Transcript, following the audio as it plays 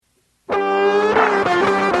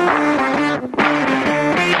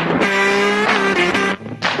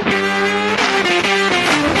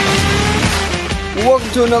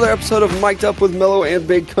to another episode of Mic'd Up with Mello and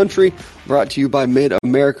Big Country, brought to you by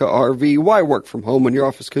Mid-America RV. Why work from home when your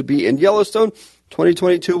office could be in Yellowstone?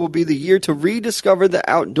 2022 will be the year to rediscover the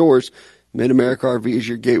outdoors. Mid-America RV is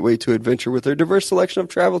your gateway to adventure with their diverse selection of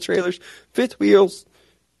travel trailers, fifth wheels,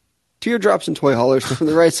 teardrops, and toy haulers from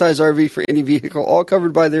the right size RV for any vehicle, all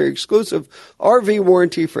covered by their exclusive RV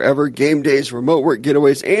warranty forever. Game days, remote work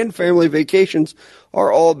getaways, and family vacations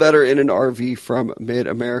are all better in an RV from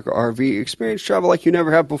Mid-America RV. Experience travel like you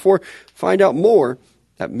never have before. Find out more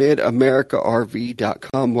at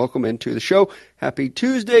midamericarv.com. Welcome into the show. Happy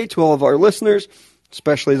Tuesday to all of our listeners,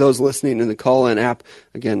 especially those listening in the call-in app.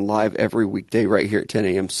 Again, live every weekday right here at 10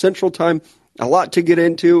 a.m. Central Time. A lot to get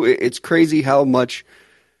into. It's crazy how much...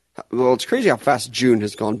 Well, it's crazy how fast June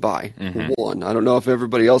has gone by. One, I don't know if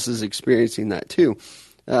everybody else is experiencing that too.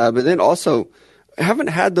 But then also, I haven't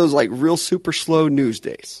had those like real super slow news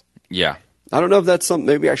days. Yeah. I don't know if that's something,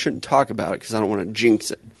 maybe I shouldn't talk about it because I don't want to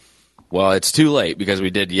jinx it. Well, it's too late because we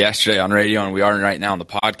did yesterday on radio and we are right now on the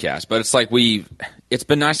podcast. But it's like it's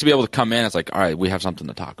been nice to be able to come in. It's like, all right, we have something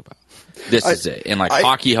to talk about. This is it. And like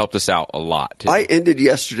hockey helped us out a lot too. I ended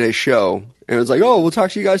yesterday's show and it was like, oh, we'll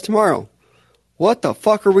talk to you guys tomorrow. What the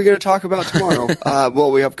fuck are we going to talk about tomorrow? Well,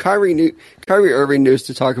 we have Kyrie Irving news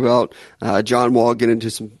to talk about. John Wall get into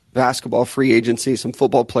some basketball free agency, some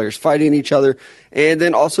football players fighting each other, and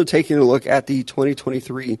then also taking a look at the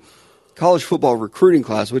 2023 college football recruiting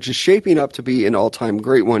class, which is shaping up to be an all-time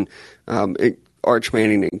great one. Arch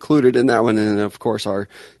Manning included in that one, and then, of course, our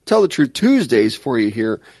Tell the Truth Tuesdays for you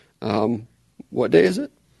here. What day is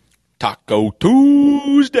it? Taco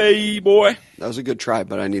Tuesday, boy. That was a good try,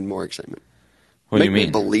 but I need more excitement. What do you Make mean?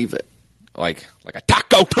 me believe it. Like a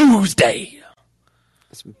Taco Tuesday.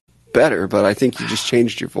 It's better, but I think you just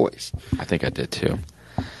changed your voice. I think I did too.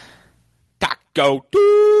 Taco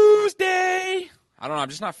Tuesday. I don't know. I'm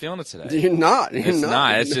just not feeling it today. You're not. It's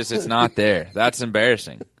not. It's not there. That's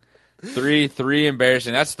embarrassing. Three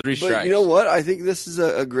embarrassing. That's three strikes. But you know what? I think this is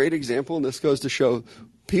a great example, and this goes to show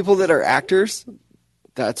people that are actors,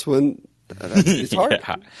 that's when it's hard.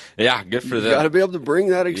 Yeah, good for them. You got to be able to bring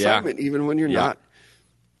that excitement even when you're not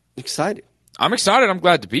excited. I'm excited. I'm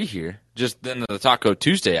glad to be here. Just in the Taco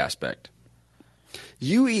Tuesday aspect.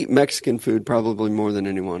 You eat Mexican food probably more than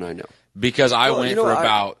anyone I know. Because I went for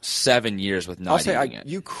about 7 years with not eating it.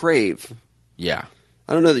 You crave. Yeah.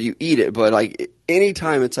 I don't know that you eat it, but like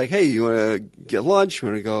anytime it's like, hey, you want to get lunch, you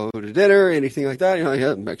want to go to dinner, anything like that, you're like,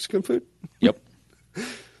 yeah, Mexican food. Yep.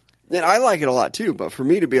 And I like it a lot too, but for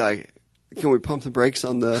me to be like, can we pump the brakes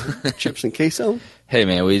on the chips and queso? Hey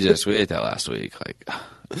man, we ate that last week. Like,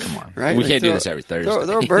 come on, right? We can't do this every Thursday.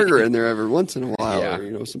 Throw a burger in there every once in a while, Yeah.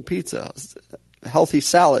 or some pizza, a healthy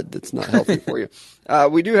salad that's not healthy for you.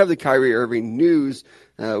 We do have the Kyrie Irving news,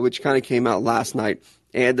 which kind of came out last night,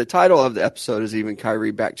 and the title of the episode is even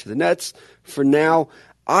Kyrie back to the Nets. For now,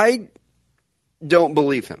 I don't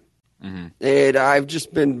believe him, and I've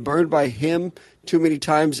just been burned by him too many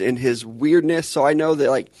times in his weirdness. So I know that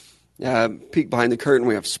like. Peek behind the curtain.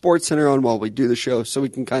 We have SportsCenter on while we do the show, so we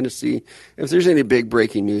can kind of see if there's any big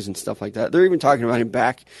breaking news and stuff like that. They're even talking about him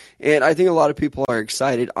back, and I think a lot of people are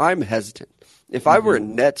excited. I'm hesitant. If I were a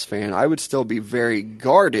Nets fan, I would still be very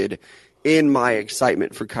guarded in my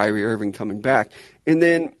excitement for Kyrie Irving coming back. And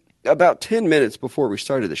then about 10 minutes before we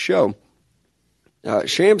started the show,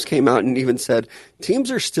 Shams came out and even said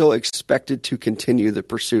teams are still expected to continue the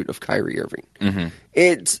pursuit of Kyrie Irving.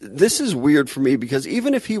 This is weird for me because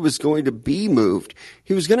even if he was going to be moved,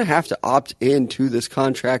 he was going to have to opt into this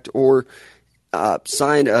contract or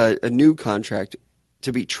sign a new contract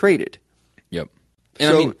to be traded. Yep.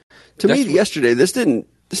 And so I mean, to me, yesterday this didn't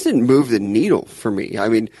move the needle for me. I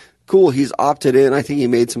mean, cool, he's opted in. I think he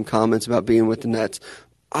made some comments about being with the Nets.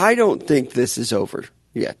 I don't think this is over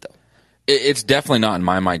yet, though. It's definitely not in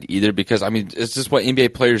my mind either because, I mean, it's just what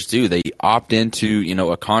NBA players do. They opt into,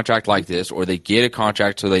 a contract like this or they get a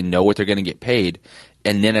contract so they know what they're going to get paid,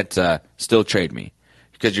 and then it's still trade me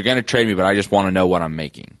because you're going to trade me, but I just want to know what I'm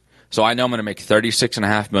making. So I know I'm going to make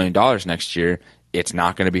 $36.5 million next year. It's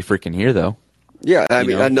not going to be freaking here, though. Yeah, I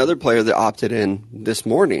mean, another player that opted in this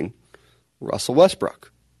morning, Russell Westbrook.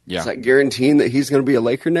 Yeah. Is that guaranteeing that he's going to be a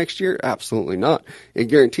Laker next year? Absolutely not. It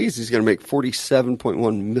guarantees he's going to make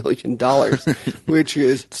 $47.1 million, which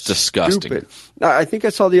is it's disgusting. Stupid. I think I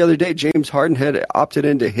saw the other day James Harden had opted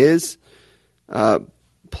into his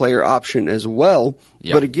player option as well.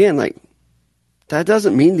 Yep. But again, like that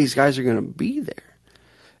doesn't mean these guys are going to be there.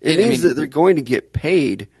 It means that they're going to get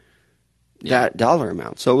paid that dollar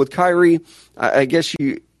amount. So with Kyrie, I guess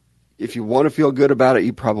if you want to feel good about it,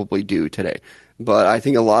 you probably do today. But I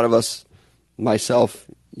think a lot of us, myself,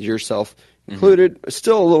 yourself included,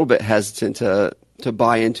 still a little bit hesitant to to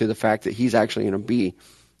buy into the fact that he's actually going to be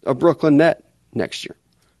a Brooklyn Net next year.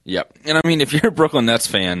 Yep. And I mean, if you're a Brooklyn Nets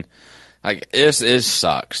fan, like it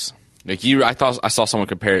sucks. Like I saw someone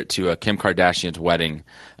compare it to Kim Kardashian's wedding,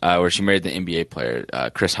 where she married the NBA player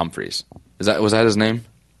Chris Humphries. Was that his name?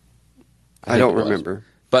 I don't remember.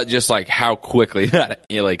 But just like how quickly that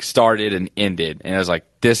started and ended, and it was like,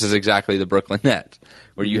 this is exactly the Brooklyn Nets,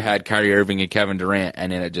 where you had Kyrie Irving and Kevin Durant,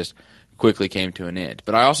 and then it just quickly came to an end.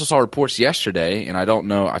 But I also saw reports yesterday, and I don't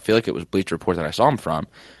know, I feel like it was Bleacher Report that I saw them from,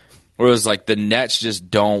 where it was like the Nets just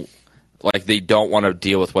don't want to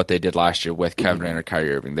deal with what they did last year with Kevin Durant or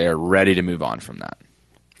Kyrie Irving. They are ready to move on from that.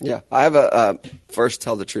 Yeah, I have a first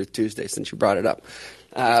Tell the Truth Tuesday since you brought it up.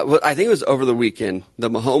 I think it was over the weekend. The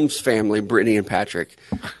Mahomes family, Brittany and Patrick,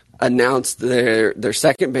 announced their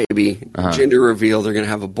second baby, gender reveal. They're going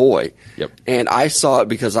to have a boy. Yep. And I saw it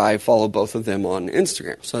because I follow both of them on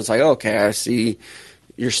Instagram. So it's like, okay, I see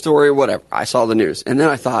your story, whatever. I saw the news. And then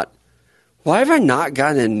I thought, why have I not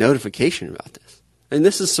gotten a notification about this? And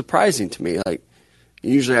this is surprising to me. Like,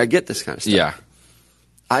 usually I get this kind of stuff. Yeah.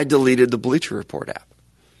 I deleted the Bleacher Report app.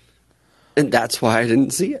 And that's why I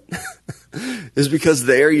didn't see it. Is because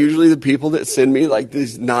they're usually the people that send me like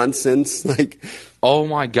these nonsense, like, oh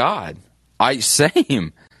my God,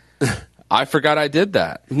 same. I forgot I did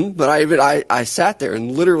that. But I sat there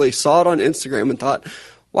and literally saw it on Instagram and thought,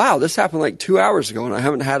 wow, this happened like 2 hours ago and I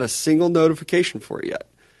haven't had a single notification for it yet.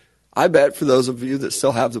 I bet for those of you that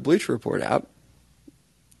still have the Bleacher Report app,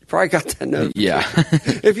 you probably got that notification. Yeah.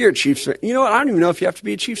 If you're a Chiefs fan, you know what? I don't even know if you have to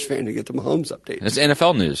be a Chiefs fan to get the Mahomes update. It's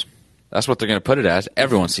NFL news. That's what they're going to put it as.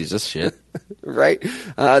 Everyone sees this shit. Right?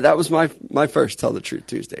 That was my first Tell the Truth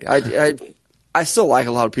Tuesday. I still like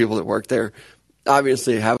a lot of people that work there.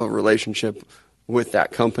 Obviously have a relationship with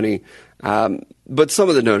that company. But some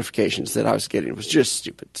of the notifications that I was getting was just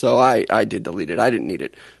stupid. So I did delete it. I didn't need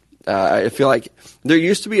it. I feel like there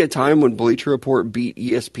used to be a time when Bleacher Report beat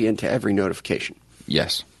ESPN to every notification.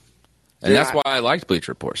 Yes. And that's why I liked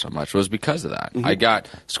Bleacher Report so much, was because of that. I got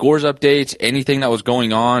scores updates, anything that was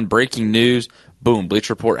going on, breaking news, boom,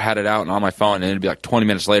 Bleacher Report had it out and on my phone, and it'd be like 20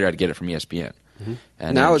 minutes later I'd get it from ESPN.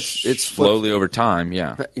 And now it's slowly over time,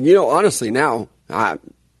 yeah. You know, honestly, now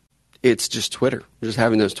it's just Twitter. Just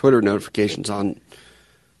having those Twitter notifications on,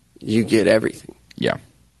 you get everything. Yeah.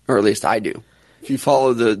 Or at least I do. If you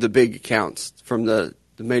follow the big accounts from the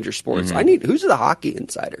major sports, who's the hockey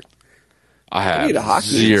insider? I have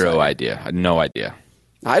zero idea. I had no idea.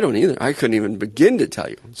 I don't either. I couldn't even begin to tell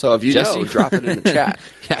you. So if you know, drop it in the chat.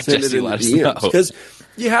 Yeah, Send Jesse, it in let the us DMs. know. Because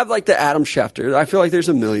you have like the Adam Schefter. I feel like there's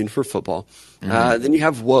a million for football. Then you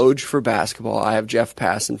have Woj for basketball. I have Jeff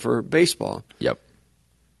Passan for baseball. Yep.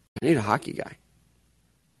 I need a hockey guy.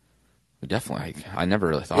 Definitely. I never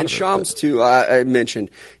really thought and of it. And Shams, too, I mentioned.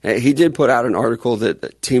 He did put out an article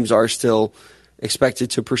that teams are still expected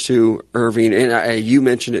to pursue Irving. And you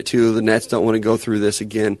mentioned it, too. The Nets don't want to go through this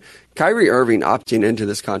again. Kyrie Irving opting into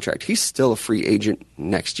this contract, he's still a free agent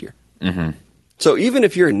next year. So even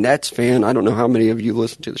if you're a Nets fan, I don't know how many of you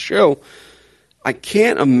listen to the show, I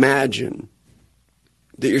can't imagine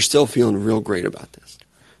that you're still feeling real great about this.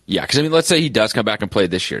 Yeah, because, I mean, let's say he does come back and play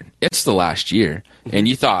this year. It's the last year. And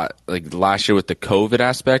you thought, like, last year with the COVID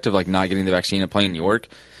aspect of, like, not getting the vaccine and playing in New York,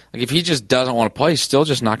 like, if he just doesn't want to play, he's still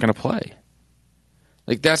just not going to play.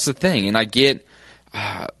 Like, that's the thing. And I get,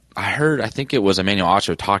 I think it was Emmanuel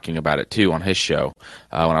Acho talking about it, too, on his show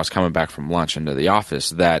when I was coming back from lunch into the office,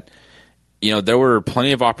 that, you know, there were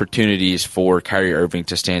plenty of opportunities for Kyrie Irving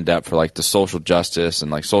to stand up for, like, the social justice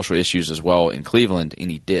and, like, social issues as well in Cleveland,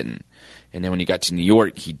 and he didn't. And then when he got to New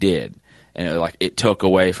York, he did. And it took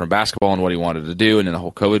away from basketball and what he wanted to do. And then the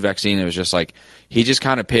whole COVID vaccine, it was just like he just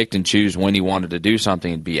kind of picked and chose when he wanted to do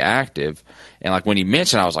something and be active. And like when he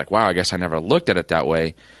mentioned, I was like, wow, I guess I never looked at it that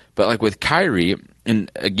way. But like with Kyrie, and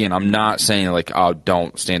again, I'm not saying like, oh,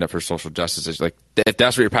 don't stand up for social justice. It's like, if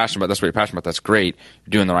that's what you're passionate about, that's what you're passionate about. That's great.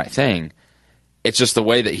 You're doing the right thing. It's just the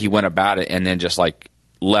way that he went about it and then just like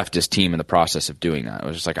left his team in the process of doing that. It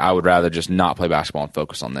was just like, I would rather just not play basketball and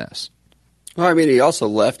focus on this. Well, I mean, he also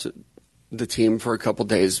left the team for a couple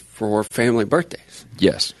days for family birthdays.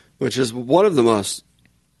 Yes. Which is one of the most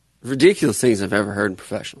ridiculous things I've ever heard in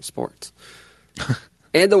professional sports.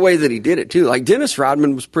 And the way that he did it, too. Like, Dennis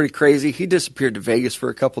Rodman was pretty crazy. He disappeared to Vegas for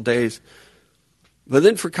a couple days. But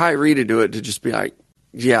then for Kyrie to do it, to just be like,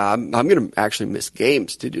 yeah, I'm going to actually miss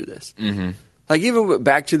games to do this. Like, even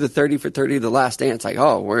back to the 30 for 30, the last dance, like,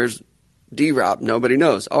 oh, where's D-Rob? Nobody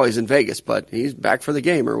knows. Oh, he's in Vegas, but he's back for the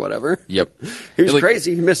game or whatever. Yep. He was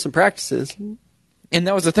crazy. He missed some practices. And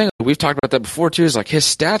that was the thing. We've talked about that before, too, is like his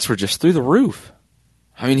stats were just through the roof.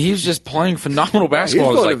 I mean, he was just playing phenomenal He's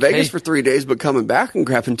basketball. going to Vegas for 3 days, but coming back and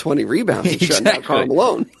grabbing 20 rebounds and shutting out Karl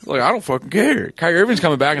Malone. Like, I don't fucking care. Kyrie Irving's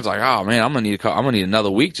coming back and it's like, oh man, I'm gonna need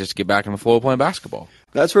another week just to get back in the flow of playing basketball.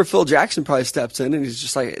 That's where Phil Jackson probably steps in, and he's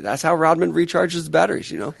just like, that's how Rodman recharges the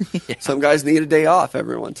batteries. Yeah. Some guys need a day off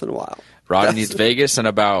every once in a while. Rodman needs Vegas and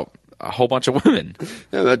about a whole bunch of women.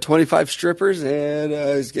 About 25 strippers, and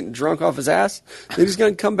he's getting drunk off his ass. Then he's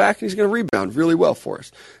going to come back and he's going to rebound really well for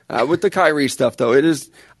us. With the Kyrie stuff, though,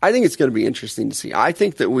 I think it's going to be interesting to see. I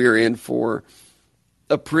think that we're in for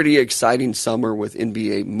a pretty exciting summer with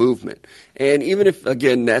NBA movement. And even if,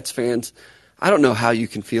 again, Nets fans, I don't know how you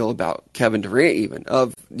can feel about Kevin Durant even,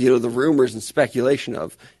 of the rumors and speculation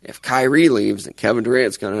of if Kyrie leaves, then Kevin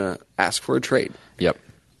Durant's going to ask for a trade. Yep.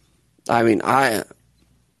 I mean,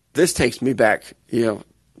 this takes me back,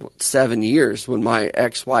 7 years when my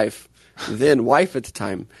ex-wife, then wife at the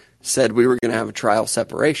time, said we were going to have a trial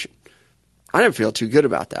separation. I didn't feel too good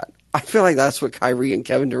about that. I feel like that's what Kyrie and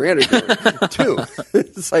Kevin Durant are doing, too.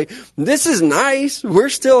 It's like, this is nice. We're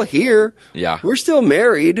still here. Yeah. We're still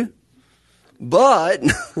married. But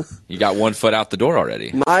you got 1 foot out the door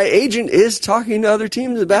already. My agent is talking to other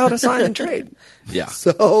teams about a sign and trade. Yeah.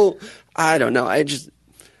 So, I don't know.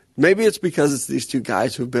 Maybe it's because it's these two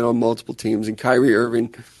guys who've been on multiple teams and Kyrie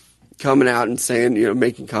Irving coming out and saying,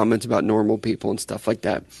 making comments about normal people and stuff like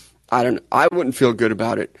that. I don't know. I wouldn't feel good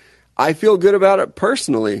about it. I feel good about it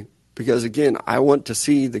personally because, again, I want to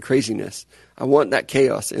see the craziness. I want that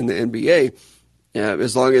chaos in the NBA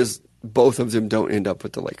as long as both of them don't end up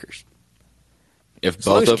with the Lakers. As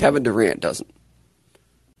long as Kevin Durant doesn't.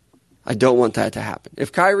 I don't want that to happen.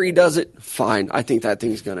 If Kyrie does it, fine. I think that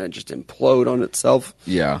thing's going to just implode on itself.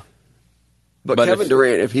 Yeah. But Kevin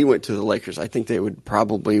Durant, if he went to the Lakers, I think they would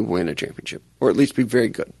probably win a championship, or at least be very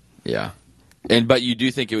good. Yeah. But you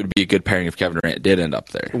do think it would be a good pairing if Kevin Durant did end up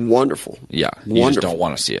there? Wonderful. Yeah. You just don't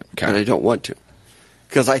want to see it. Okay. And I don't want to.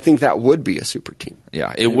 Because I think that would be a super team.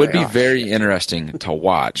 Yeah. It would be very interesting to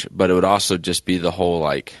watch, but it would also just be the whole,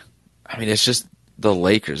 it's just the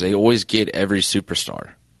Lakers. They always get every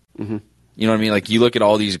superstar. Mm-hmm. You know what I mean? Like, you look at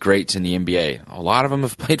all these greats in the NBA. A lot of them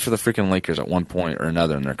have played for the freaking Lakers at one point or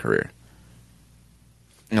another in their career.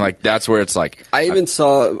 And, that's where it's like... I even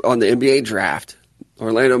saw on the NBA draft,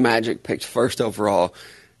 Orlando Magic picked first overall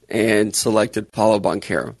and selected Paulo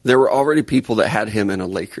Banchero. There were already people that had him in a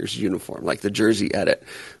Lakers uniform, like the jersey edit,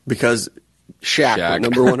 because Shaq went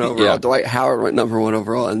number 1 overall, yeah. Dwight Howard went number 1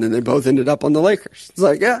 overall, and then they both ended up on the Lakers. It's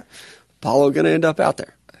like, yeah, Paulo going to end up out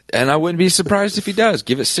there. And I wouldn't be surprised if he does.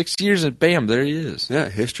 Give it 6 years and bam, there he is. Yeah,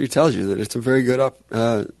 history tells you that it's a very good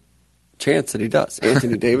chance that he does.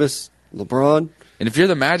 Anthony Davis, LeBron. And if you're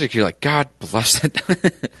the Magic, you're like, God bless it.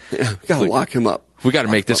 Yeah, we got to lock him up. We got to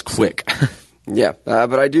make this quick. Yeah,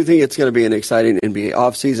 but I do think it's going to be an exciting NBA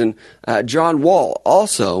offseason. John Wall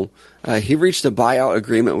also, he reached a buyout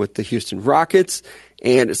agreement with the Houston Rockets,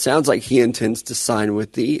 and it sounds like he intends to sign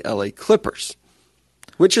with the LA Clippers,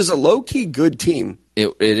 which is a low-key good team.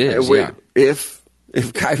 It is, yeah. If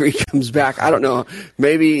Kyrie comes back, I don't know,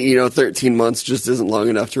 maybe 13 months just isn't long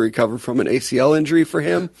enough to recover from an ACL injury for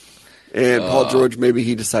him. And Paul George, maybe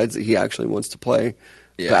he decides that he actually wants to play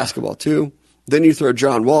basketball too. Then you throw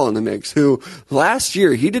John Wall in the mix, who last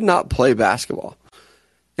year he did not play basketball.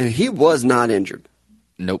 And he was not injured.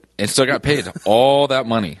 Nope. And still got paid all that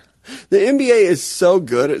money. The NBA is so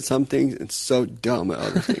good at some things and so dumb at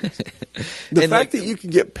other things. The fact that you can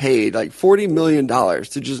get paid like $40 million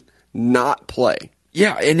to just not play.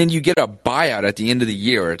 Yeah, and then you get a buyout at the end of the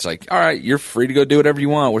year where it's like, all right, you're free to go do whatever you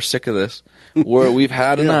want. We're sick of this. We've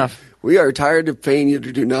had enough. We are tired of paying you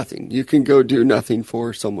to do nothing. You can go do nothing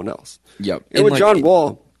for someone else. Yep. And with John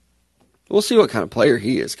Wall, we'll see what kind of player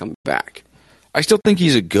he is coming back. I still think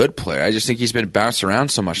he's a good player. I just think he's been bounced around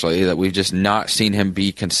so much lately that we've just not seen him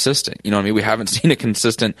be consistent. You know what I mean? We haven't seen a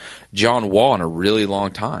consistent John Wall in a really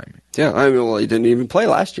long time. Yeah, he didn't even play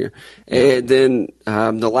last year. And then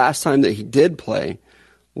the last time that he did play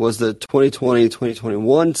was the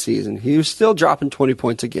 2020-2021 season. He was still dropping 20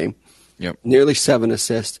 points a game. Yep. Nearly 7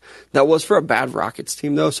 assists. That was for a bad Rockets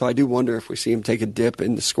team, though, so I do wonder if we see him take a dip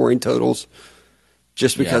in the scoring totals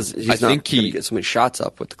just because he's not going to get so many shots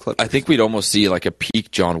up with the Clippers. I think we'd almost see like a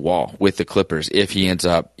peak John Wall with the Clippers if he ends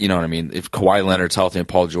up, you know what I mean, if Kawhi Leonard's healthy and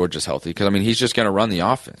Paul George is healthy. Because, he's just going to run the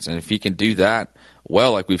offense. And if he can do that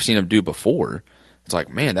well like we've seen him do before, it's like,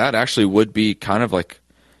 man, that actually would be kind of like,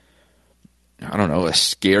 I don't know, a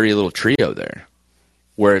scary little trio there.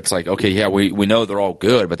 Where it's like, okay, yeah, we know they're all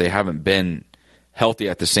good, but they haven't been healthy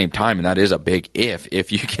at the same time, and that is a big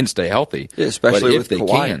if you can stay healthy. Yeah, especially if they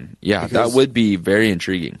can. Yeah, that would be very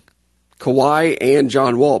intriguing. Kawhi and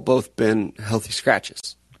John Wall both been healthy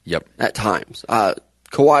scratches. Yep. At times.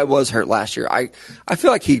 Kawhi was hurt last year. I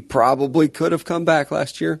feel like he probably could have come back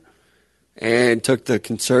last year and took the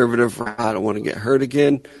conservative route. I don't want to get hurt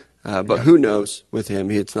again. But who knows with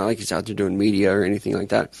him? It's not like he's out there doing media or anything like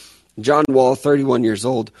that. John Wall, 31 years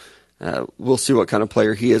old. We'll see what kind of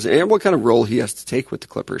player he is and what kind of role he has to take with the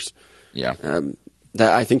Clippers. Yeah.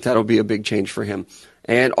 I think that'll be a big change for him.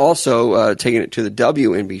 And also taking it to the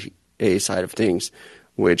WNBA side of things,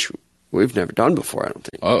 which we've never done before, I don't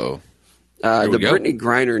think. Uh-oh. The Brittany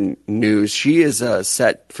Griner news, she is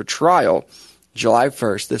set for trial July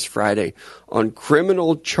 1st, this Friday, on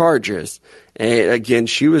criminal charges. And again,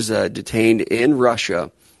 she was detained in Russia,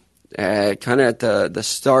 kind of at the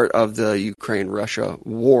start of the Ukraine-Russia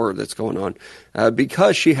war that's going on,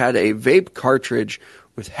 because she had a vape cartridge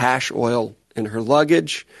with hash oil in her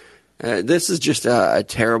luggage. This is just a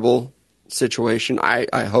terrible situation.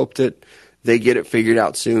 I hope that they get it figured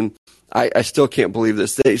out soon. I still can't believe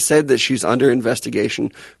this. They said that she's under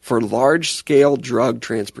investigation for large-scale drug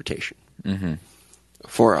transportation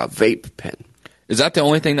for a vape pen. Is that the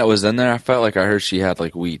only thing that was in there? I felt like I heard she had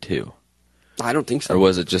like weed too. I don't think so. Or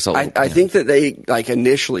was it just a little I think that they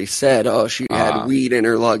initially said, she had weed in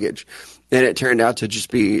her luggage. And it turned out to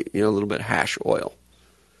just be, a little bit of hash oil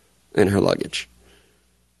in her luggage.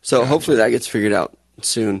 So hopefully that gets figured out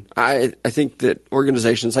soon. I think that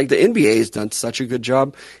organizations like the NBA has done such a good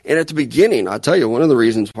job. And at the beginning, I'll tell you, one of the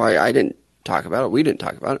reasons why I didn't talk about it, we didn't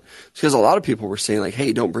talk about it, is because a lot of people were saying like,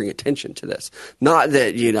 hey, don't bring attention to this. Not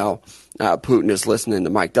that, Putin is listening to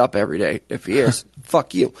Mic'd Up every day. If he is,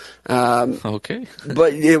 fuck you. Okay.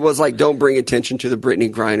 But it was like, don't bring attention to the Brittany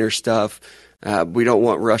Griner stuff. We don't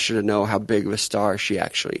want Russia to know how big of a star she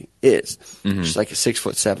actually is. She's like a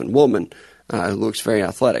 6'7" woman who looks very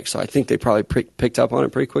athletic. So I think they probably picked up on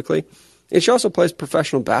it pretty quickly. And she also plays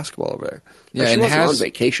professional basketball over there. Yeah, she and wasn't has on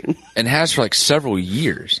vacation. And has for like several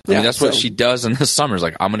years. I mean, that's what she does in the summers.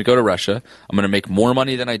 Like, I'm going to go to Russia. I'm going to make more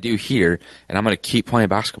money than I do here, and I'm going to keep playing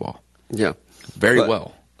basketball. Yeah, very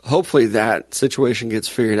well. Hopefully that situation gets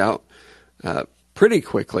figured out pretty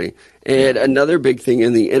quickly. And another big thing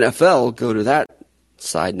in the NFL, go to that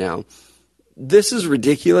side now. This is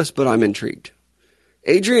ridiculous, but I'm intrigued.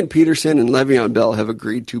 Adrian Peterson and Le'Veon Bell have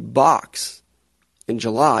agreed to box in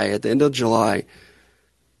July, at the end of July.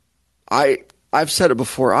 I've said it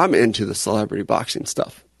before, I'm into the celebrity boxing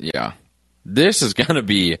stuff. Yeah. This is going to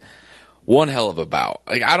be one hell of a bout.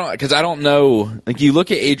 Like, I don't know. Like, you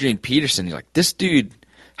look at Adrian Peterson, you're like, this dude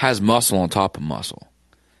has muscle on top of muscle.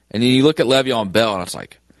 And then you look at Le'Veon Bell, and it's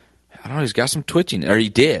like, I don't know, he's got some twitching. Or he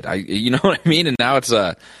did. You know what I mean? And now it's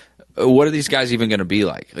what are these guys even going to be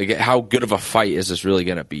like? Like, how good of a fight is this really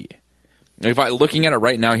going to be? If looking at it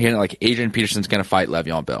right now, hearing like Adrian Peterson's going to fight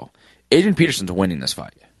Le'Veon Bell. Adrian Peterson's winning this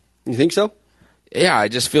fight. You think so? Yeah, I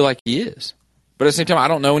just feel like he is. But at the same time, I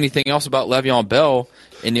don't know anything else about Le'Veon Bell,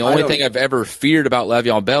 and the only thing I've ever feared about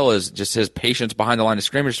Le'Veon Bell is just his patience behind the line of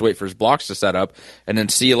scrimmage to wait for his blocks to set up, and then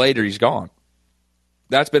see you later, he's gone.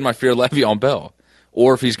 That's been my fear of Le'Veon Bell.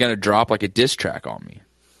 Or if he's going to drop like a diss track on me.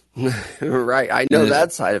 Right, I know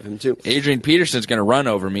that side of him too. Adrian Peterson's going to run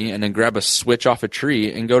over me and then grab a switch off a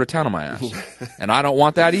tree and go to town on my ass. And I don't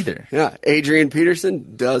want that either. Yeah, Adrian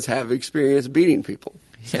Peterson does have experience beating people.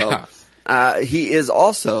 So, yeah. He is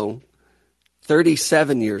also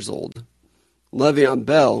 37 years old. Le'Veon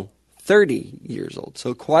Bell, 30 years old.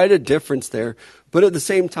 So quite a difference there. But at the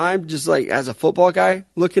same time, just like as a football guy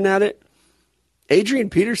looking at it, Adrian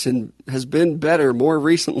Peterson has been better more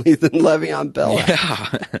recently than Le'Veon Bell.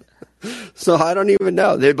 Yeah. So I don't even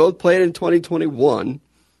know. They both played in 2021.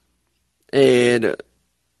 And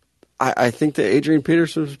I think that Adrian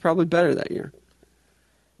Peterson was probably better that year.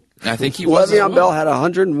 I think he was. Le'Veon Bell had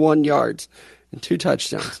 101 yards and 2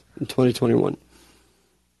 touchdowns in 2021.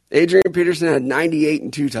 Adrian Peterson had 98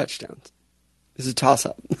 and 2 touchdowns. It's a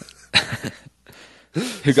toss-up.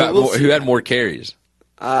 Who had more carries?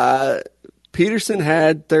 Peterson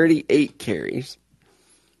had 38 carries,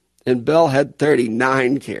 and Bell had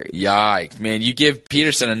 39 carries. Yikes, man. You give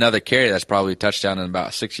Peterson another carry, that's probably a touchdown in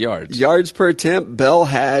about 6 yards. Yards per attempt, Bell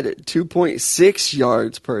had 2.6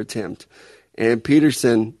 yards per attempt, and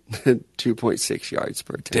Peterson 2.6 yards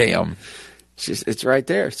per attempt. Damn. It's right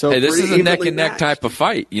there. So hey, this is a neck-and-neck matched type of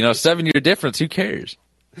fight. 7-year difference, who cares?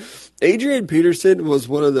 Adrian Peterson was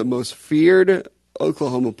one of the most feared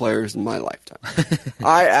Oklahoma players in my lifetime.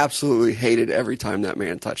 I absolutely hated every time that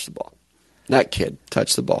man touched the ball. That kid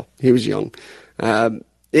touched the ball. He was young. And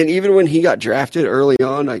even when he got drafted early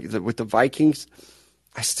on with the Vikings,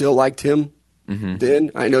 I still liked him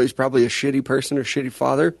then. I know he's probably a shitty person or shitty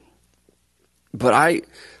father, but I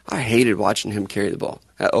hated watching him carry the ball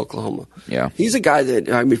at Oklahoma. Yeah. He's a guy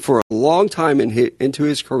that, for a long time into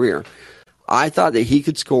his career, I thought that he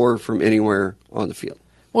could score from anywhere on the field.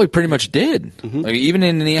 Well, he pretty much did. Like, even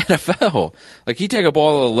in the NFL. Like, he'd take a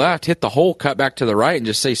ball to the left, hit the hole, cut back to the right, and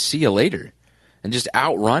just say, see you later. And just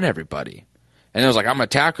outrun everybody. And it was like, I'm going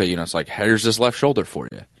to tackle you. And it's like, here's this left shoulder for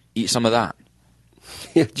you. Eat some of that.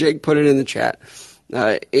 Yeah, Jake put it in the chat.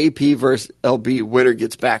 AP versus LB, winner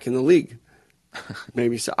gets back in the league.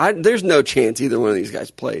 Maybe so. There's no chance either one of these guys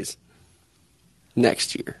plays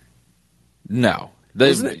next year. No.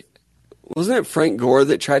 Wasn't it Frank Gore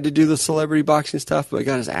that tried to do the celebrity boxing stuff but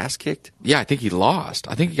got his ass kicked? Yeah, I think he lost.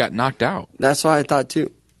 I think he got knocked out. That's what I thought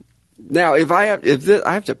too. Now, if I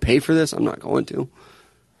have to pay for this, I'm not going to.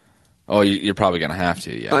 Oh, you're probably going to have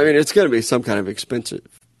to, yeah. I mean, it's going to be some kind of expensive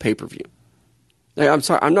pay-per-view. Like, I'm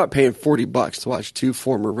sorry, I'm not paying $40 to watch two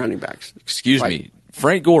former running backs. Excuse me.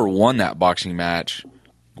 Frank Gore won that boxing match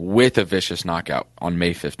with a vicious knockout on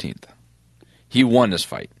May 15th. He won this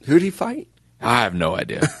fight. Who'd he fight? I have no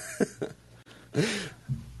idea.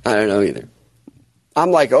 I don't know either.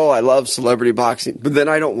 I'm like, oh, I love celebrity boxing, but then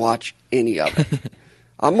I don't watch any of it.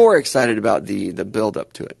 I'm more excited about the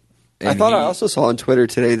build-up to it. I also saw on Twitter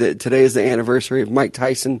today that today is the anniversary of Mike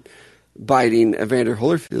Tyson biting Evander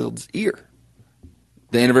Holyfield's ear.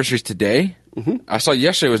 The anniversary is today? Mm-hmm. I saw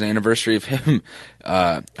yesterday was an anniversary of him.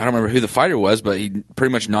 I don't remember who the fighter was, but he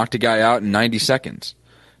pretty much knocked a guy out in 90 seconds.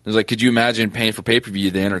 It was like, could you imagine paying for pay-per-view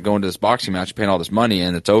then or going to this boxing match, paying all this money,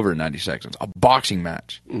 and it's over in 90 seconds? A boxing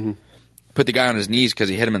match. Mm-hmm. Put the guy on his knees because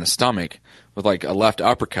he hit him in the stomach with like a left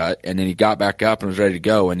uppercut, and then he got back up and was ready to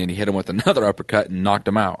go, and then he hit him with another uppercut and knocked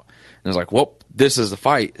him out. And it was like, well, this is the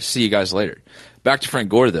fight. See you guys later. Back to Frank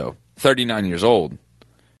Gore, though. 39 years old.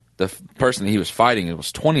 The person that he was fighting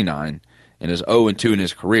was 29 and is 0-2 in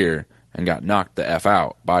his career and got knocked the F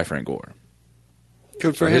out by Frank Gore.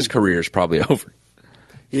 Good for him. His career is probably over.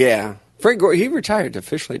 Yeah. Frank Gore, he retired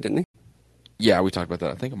officially, didn't he? Yeah, we talked about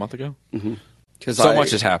that, I think, a month ago. Mm-hmm. So much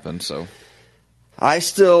has happened, so. I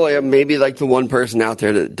still am maybe like the one person out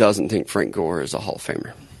there that doesn't think Frank Gore is a Hall of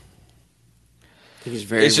Famer. I think he's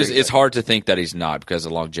very, it's hard to think that he's not because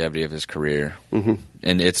of the longevity of his career. Mm-hmm.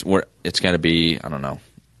 And it's going to be, I don't know,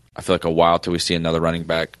 I feel like a while till we see another running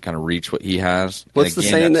back kind of reach what he has. What's the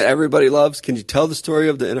saying that everybody loves? Can you tell the story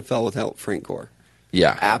of the NFL without Frank Gore?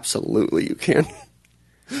 Yeah. Absolutely you can.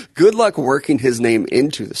 Good luck working his name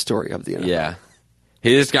into the story of the NFL. Yeah.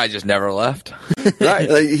 This guy just never left. Right.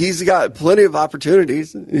 Like, he's got plenty of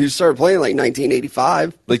opportunities. He started playing like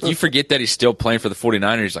 1985. Like, you forget that he's still playing for the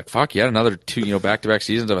 49ers. He's like, fuck, he had another two, back-to-back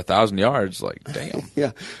seasons of 1,000 yards. Like, damn.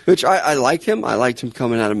 Yeah. Which I liked him. I liked him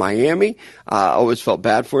coming out of Miami. I always felt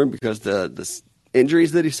bad for him because the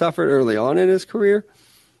injuries that he suffered early on in his career.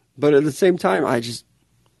 But at the same time,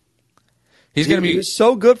 he was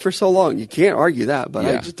so good for so long. You can't argue that. But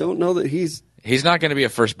I just don't know that he's not going to be a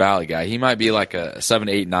first ballot guy. He might be like a 7,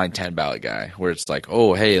 8, 9, 10 ballot guy where it's like,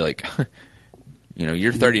 oh, hey, like,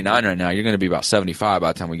 you're 39 right now. You're going to be about 75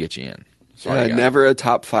 by the time we get you in. Sorry, never a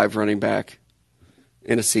top 5 running back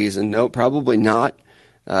in a season. No, probably not.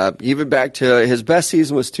 Even back to his best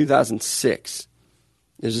season was 2006.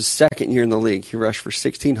 It was his second year in the league. He rushed for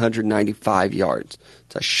 1,695 yards.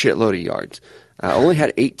 It's a shitload of yards. Only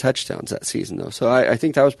had 8 touchdowns that season, though. So I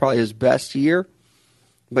think that was probably his best year.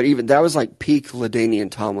 But even that was like peak LaDainian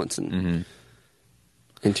Tomlinson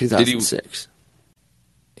in 2006.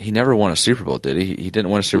 He never won a Super Bowl, did he? He didn't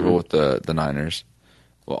win a Super Bowl with the Niners.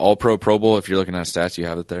 Well, All-Pro, Pro Bowl, if you're looking at stats, you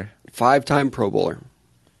have it there? 5-time Pro Bowler.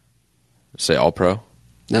 Say All-Pro?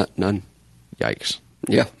 No, none. Yikes.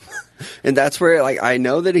 Yeah. And that's where, like, I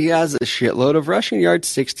know that he has a shitload of rushing yards,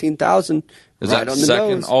 16,000. Is that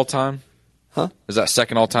second all-time? Huh? Is that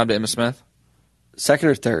second all-time to Emmitt Smith? Second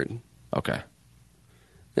or third. Okay.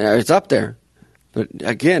 Yeah, it's up there. But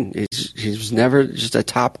again, he was never just a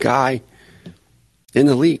top guy in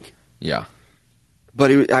the league. Yeah. But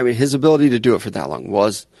his ability to do it for that long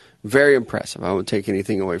was very impressive. I won't take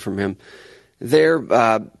anything away from him. There,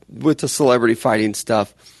 with the celebrity fighting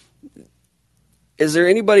stuff, is there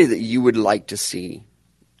anybody that you would like to see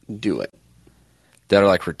do it? That are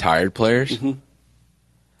like retired players? Mm-hmm.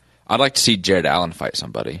 I'd like to see Jared Allen fight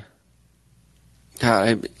somebody.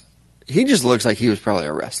 He just looks like he was probably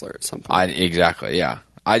a wrestler at some point. Exactly, yeah.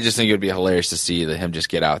 I just think it would be hilarious to see him just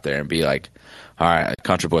get out there and be like, all right,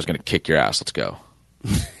 Country Boy's going to kick your ass. Let's go.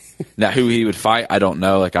 Now, who he would fight, I don't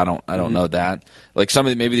know. Like, I don't know that. Like, some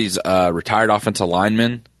of maybe these retired offensive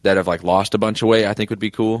linemen that have like lost a bunch of weight, I think would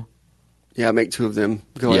be cool. Yeah, make 2 of them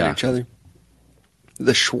go at each other.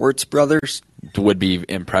 The Schwartz brothers would be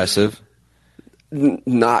impressive.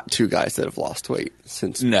 Not 2 guys that have lost weight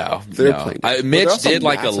since they're playing. Mitch did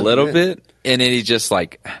like a little bit, and then he just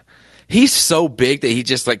like he's so big that he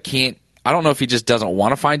just like can't. I don't know if he just doesn't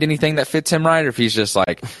want to find anything that fits him right, or if he's just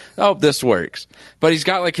like, oh, this works. But he's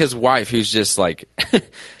got like his wife who's just like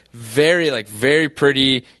very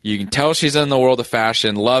pretty. You can tell she's in the world of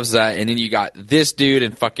fashion, loves that. And then you got this dude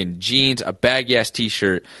in fucking jeans, a baggy ass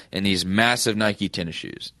t-shirt, and these massive Nike tennis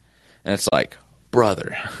shoes. And it's like,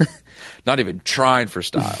 brother, not even trying for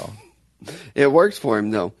style. It works for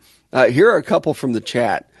him though. Here are a couple from the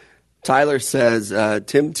chat. Tyler says,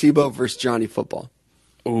 Tim Tebow versus Johnny Football.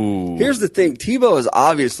 Ooh. Here's the thing. Tebow is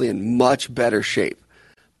obviously in much better shape,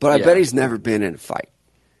 but I bet he's never been in a fight.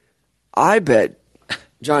 I bet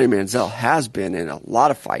Johnny Manziel has been in a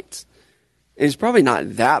lot of fights, and he's probably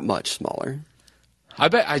not that much smaller. I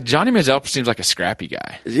bet Johnny Manziel seems like a scrappy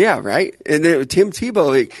guy. Yeah, right? And then Tim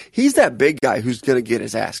Tebow, he's that big guy who's going to get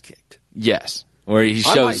his ass kicked. Yes, where he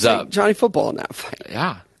shows up. Johnny Football in that fight.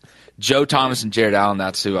 Yeah. Joe Thomas and Jared Allen,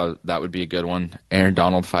 that's who that would be a good one. Aaron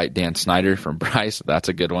Donald fight Dan Snyder from Bryce. That's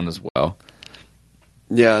a good one as well.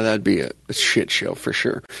 Yeah, that'd be a shit show for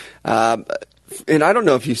sure. And I don't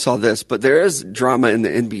know if you saw this, but there is drama in the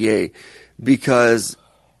NBA because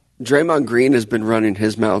Draymond Green has been running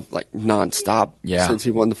his mouth like nonstop since he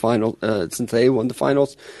won the final. Since they won the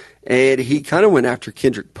finals, and he kind of went after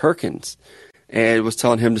Kendrick Perkins and was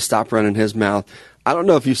telling him to stop running his mouth. I don't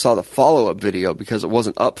know if you saw the follow-up video because it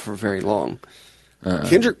wasn't up for very long.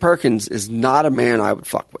 Kendrick Perkins is not a man I would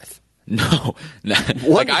fuck with. No.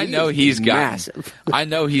 Like I know he's massive. I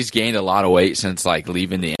know he's gained a lot of weight since like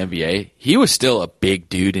leaving the NBA. He was still a big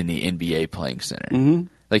dude in the NBA playing center.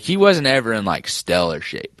 Mm-hmm. Like he wasn't ever in like stellar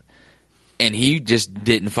shape. And he just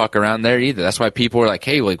didn't fuck around there either. That's why people were like,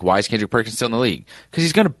 hey, like, why is Kendrick Perkins still in the league? Because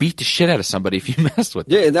he's going to beat the shit out of somebody if you mess with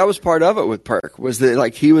him. Yeah, and that was part of it with Perk, was that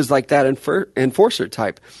like he was like that enforcer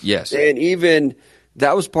type. Yes. And even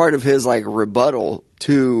that was part of his like rebuttal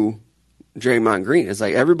to Draymond Green. It's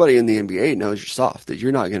like everybody in the NBA knows you're soft, that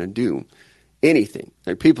you're not going to do anything.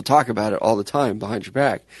 Like people talk about it all the time behind your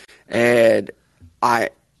back. And I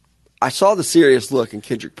saw the serious look in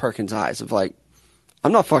Kendrick Perkins' eyes of like,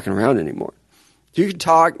 I'm not fucking around anymore. You can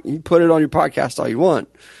talk, you can put it on your podcast all you want,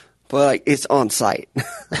 but like it's on site.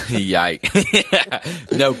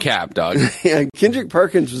 Yikes. No cap, dog. Yeah, Kendrick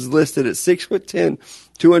Perkins was listed at 6'10",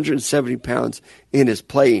 270 pounds in his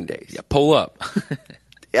playing days. Yeah, pull up.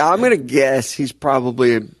 Yeah, I'm going to guess he's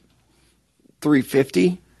probably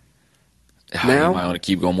 350 now. You might want to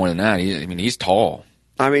keep going more than that. He's tall.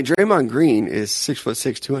 I mean, Draymond Green is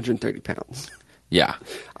 6'6", 230 pounds. Yeah.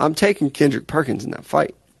 I'm taking Kendrick Perkins in that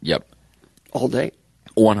fight. Yep. All day.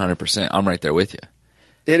 100%. I'm right there with you.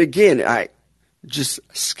 And again, I just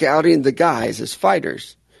scouting the guys as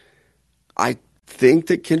fighters, I think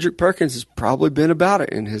that Kendrick Perkins has probably been about it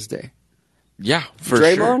in his day. Yeah, for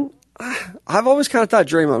Draymond, sure. I've always kind of thought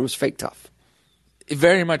Draymond was fake tough.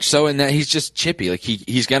 Very much so, in that he's just chippy. Like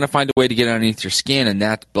he's gonna find a way to get underneath your skin, and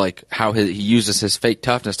that's like how he uses his fake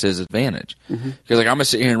toughness to his advantage. Because like I'm gonna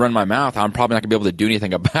sit here and run my mouth, I'm probably not gonna be able to do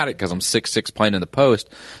anything about it because I'm 6'6" playing in the post.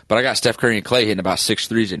 But I got Steph Curry and Clay hitting about 6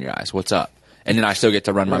 threes in your eyes. What's up? And then I still get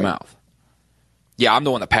to run my mouth. Yeah, I'm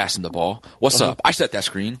the one that passed him the ball. What's up? I set that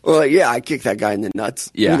screen. Well, yeah, I kicked that guy in the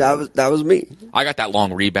nuts. Yeah, that was me. I got that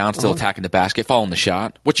long rebound, still attacking the basket, following the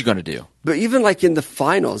shot. What you gonna do? But even like in the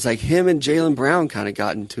finals, like him and Jaylen Brown kind of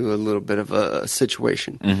got into a little bit of a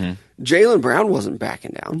situation. Jaylen Brown wasn't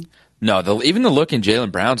backing down. No, even the look in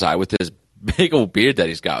Jaylen Brown's eye with his big old beard that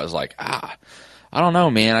he's got was like, I don't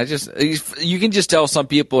know, man. You can just tell some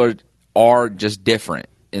people are just different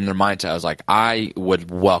in their mindset. I was like, I would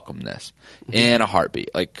welcome this in a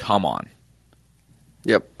heartbeat. Like, come on.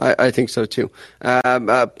 Yep, I think so too.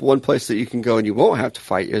 One place that you can go and you won't have to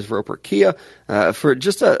fight is Roper Kia for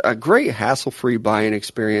just a great hassle-free buying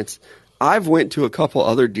experience. I've went to a couple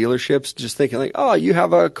other dealerships just thinking like, oh, you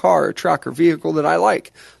have a car, or truck, or vehicle that I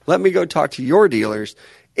like. Let me go talk to your dealers.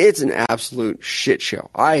 It's an absolute shit show.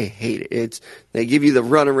 I hate it. They give you the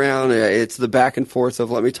runaround. It's the back and forth of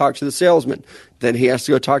let me talk to the salesman. Then he has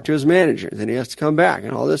to go talk to his manager. Then he has to come back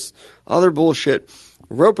and all this other bullshit.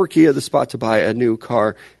 Roper Kia, the spot to buy a new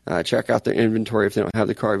car. Check out their inventory. If they don't have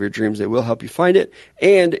the car of your dreams, they will help you find it.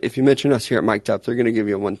 And if you mention us here at Mic'd Up, they're going to give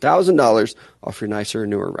you $1,000 off your nicer,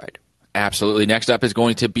 newer ride. Absolutely. Next up is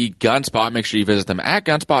going to be Gunspot. Make sure you visit them at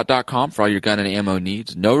gunspot.com for all your gun and ammo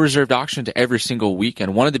needs. No reserved auction to every single week.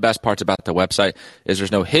 And one of the best parts about the website is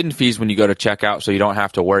there's no hidden fees when you go to checkout, so you don't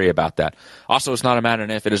have to worry about that. Also, it's not a matter of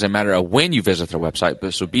if, it is a matter of when you visit their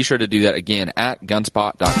website. So be sure to do that again at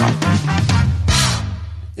gunspot.com.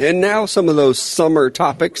 And now some of those summer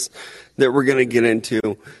topics that we're going to get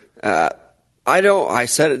into. I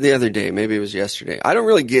said it the other day, maybe it was yesterday. I don't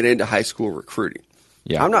really get into high school recruiting.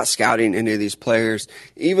 Yeah. I'm not scouting any of these players.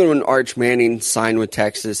 Even when Arch Manning signed with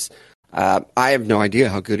Texas, I have no idea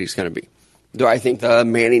how good he's going to be. Do I think the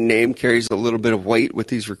Manning name carries a little bit of weight with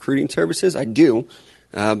these recruiting services? I do.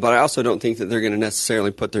 But I also don't think that they're going to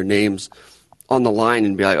necessarily put their names on the line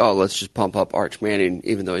and be like, oh, let's just pump up Arch Manning,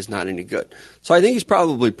 even though he's not any good. So I think he's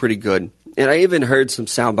probably pretty good. And I even heard some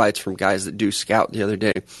sound bites from guys that do scout the other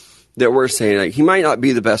day that were saying, like, he might not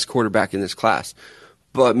be the best quarterback in this class,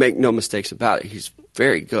 but make no mistakes about it, he's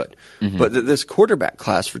very good. Mm-hmm. But this quarterback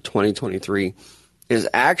class for 2023 is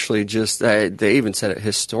actually just, they even said it,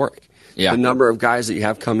 historic. Yeah. The number of guys that you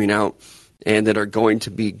have coming out and that are going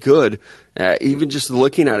to be good, even just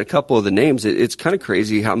looking at a couple of the names, it's kind of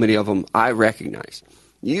crazy how many of them I recognize.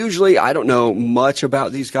 Usually I don't know much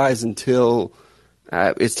about these guys until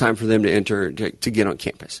it's time for them to enter to get on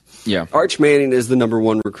campus. Yeah. Arch Manning is the number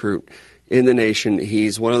one recruit in the nation.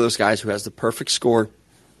 He's one of those guys who has the perfect score,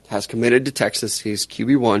 has committed to Texas. He's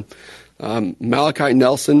QB1. Malachi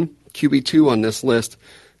Nelson, QB2 on this list,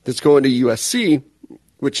 that's going to USC,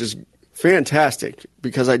 which is fantastic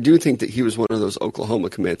because I do think that he was one of those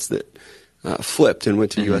Oklahoma commits that flipped and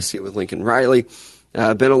went to USC with Lincoln Riley.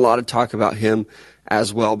 Been a lot of talk about him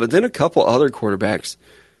as well. But then a couple other quarterbacks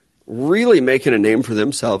really making a name for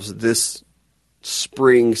themselves this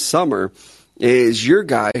spring, summer is your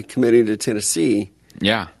guy committing to Tennessee.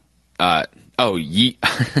 Yeah.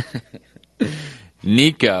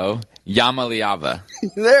 Nico Yamaliava.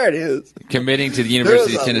 There it is. Committing to the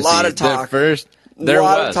University of Tennessee. There was a lot of talk. A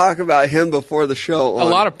lot of talk about him before the show. A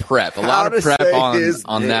lot of prep. A lot of prep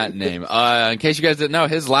on that name. In case you guys didn't know,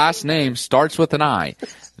 his last name starts with an I.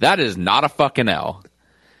 That is not a fucking L.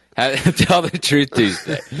 Tell the truth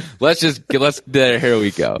Tuesday. Here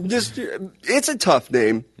we go. It's a tough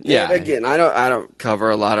name. Yeah. And again, I don't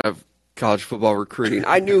cover a lot of college football recruiting.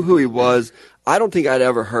 I knew who he was. I don't think I'd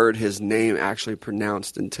ever heard his name actually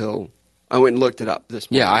pronounced until I went and looked it up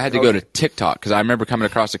this morning. Yeah, I had to go to TikTok because I remember coming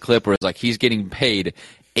across a clip where it's like he's getting paid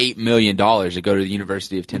 $8 million to go to the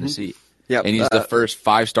University of Tennessee. Mm-hmm. Yep. And he's the first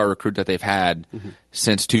 5-star recruit that they've had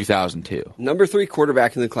since 2002. Number 3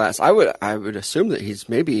 quarterback in the class. I would assume that he's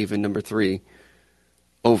maybe even number 3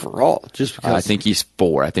 overall. Just because I think he's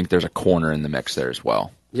 4. I think there's a corner in the mix there as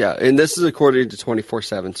well. Yeah, and this is according to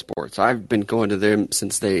 24/7 Sports. I've been going to them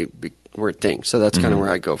since they were a thing, so that's kind of where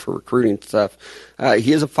I go for recruiting stuff.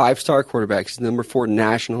 He is a 5-star quarterback. He's number 4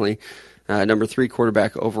 nationally, number 3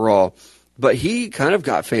 quarterback overall. But he kind of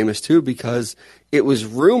got famous, too, because it was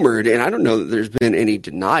rumored, and I don't know that there's been any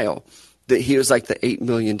denial, that he was like the $8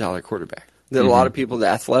 million quarterback. That a lot of people, The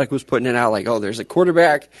Athletic was putting it out like, oh, there's a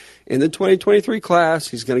quarterback in the 2023 class.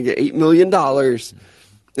 He's going to get $8 million.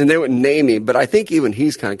 And they wouldn't name him. But I think even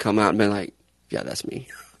he's kind of come out and been like, yeah, that's me.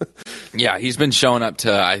 Yeah, he's been showing up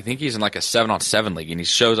to, I think he's in like a 7-on-7 league, and he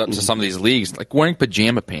shows up to some of these leagues like wearing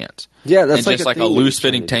pajama pants. Yeah, that's and just like a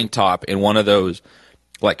loose-fitting tank top and one of those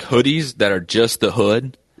like hoodies that are just the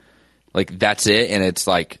hood. Like that's it, and it's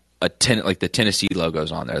like like the Tennessee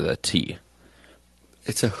logo's on there, the T.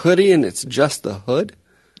 It's a hoodie and it's just the hood?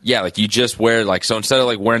 Yeah, like you just wear so instead of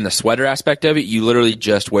like wearing the sweater aspect of it, you literally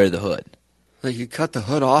just wear the hood. Like you cut the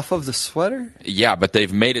hood off of the sweater? Yeah, but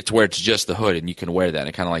they've made it to where it's just the hood and you can wear that and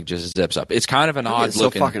it kind of like just zips up. It's kind of an odd looking.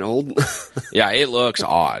 It's so fucking old. Yeah, it looks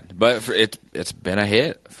odd, but it's been a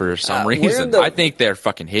hit for some reason. I think they're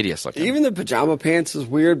fucking hideous looking. Even the pajama pants is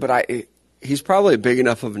weird, but he's probably big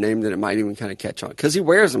enough of a name that it might even kind of catch on because he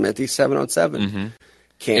wears them at these 7-on-7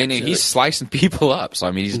 camps. And he's slicing people up, so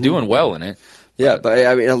I mean he's doing well in it. Yeah, but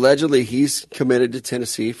I mean, allegedly he's committed to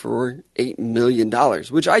Tennessee for $8 million,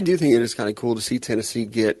 which I do think it is kind of cool to see Tennessee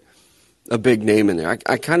get a big name in there.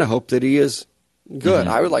 I kind of hope that he is good.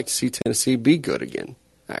 I would like to see Tennessee be good again,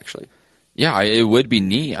 actually. Yeah, it would be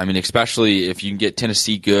neat. I mean, especially if you can get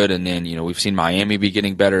Tennessee good, and then we've seen Miami be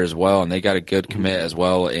getting better as well, and they got a good commit as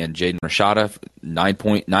well. And Jaden Rashada,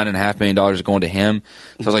 $9.5 million is going to him.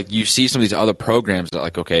 So like you see some of these other programs that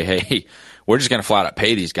like, okay, hey, we're just going to flat out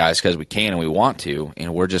pay these guys because we can and we want to,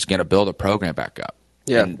 and we're just going to build a program back up.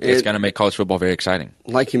 Yeah, and it's going to make college football very exciting.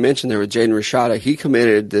 Like you mentioned there with Jaden Rashada, he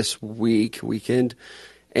committed this weekend,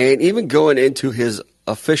 and even going into his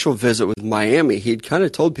official visit with Miami, he'd kind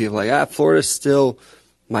of told people like, Florida's still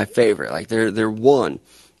my favorite. Like they're one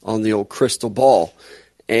on the old crystal ball.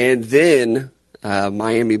 And then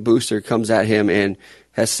Miami Booster comes at him and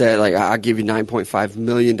has said like, I'll give you $9.5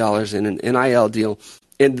 million in an NIL deal.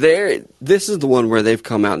 And this is the one where they've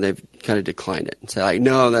come out and they've kind of declined it and said like,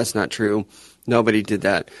 no, that's not true. Nobody did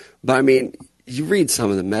that. But I mean, you read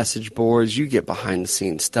some of the message boards, you get behind the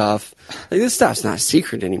scenes stuff. Like this stuff's not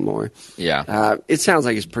secret anymore. Yeah. It sounds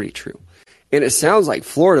like it's pretty true. And it sounds like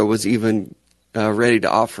Florida was even ready to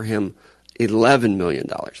offer him $11 million.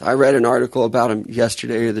 I read an article about him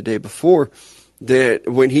yesterday or the day before that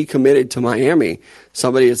when he committed to Miami,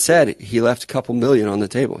 somebody had said he left a couple million on the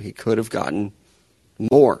table. He could have gotten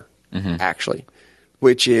more, actually,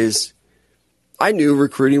 which is, I knew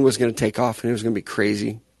recruiting was going to take off and it was going to be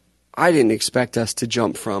crazy. I didn't expect us to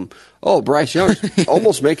jump from, Bryce Young's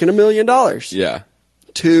almost making $1 million. Yeah.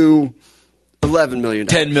 To $11 million.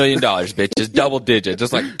 $10 million, bitch. Just double digit.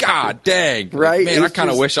 Just like, God dang. Right? Man, I kind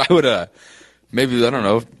of wish I would have, maybe, I don't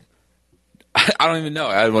know. I don't even know.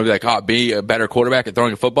 I want to be like, be a better quarterback at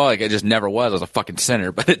throwing a football. Like, it just never was. I was a fucking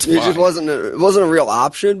center, but it's fine. It just wasn't a real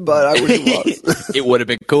option, but I wish it was. It would have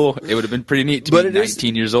been cool. It would have been pretty neat to be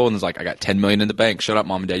 19 years old and it's like, I got $10 million in the bank. Shut up,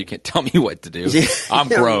 mom and dad. You can't tell me what to do. Yeah. I'm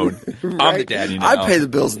grown. Right? I'm the daddy now. I pay the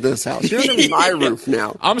bills in this house. You're under my roof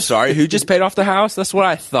now. I'm sorry. Who just paid off the house? That's what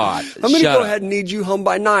I thought. I'm going to go ahead and need you home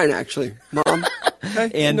by 9, actually, Mom.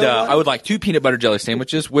 Okay? And I would like 2 peanut butter jelly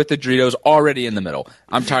sandwiches with the Doritos already in the middle.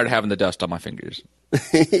 I'm tired of having the dust on my fingers.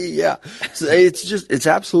 Yeah. So it's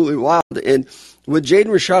absolutely wild. And with Jaden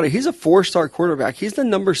Rashada, he's a 4-star quarterback. He's the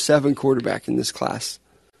number 7 quarterback in this class,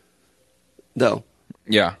 though.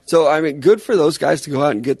 Yeah. So, I mean, good for those guys to go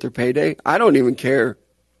out and get their payday. I don't even care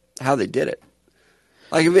how they did it.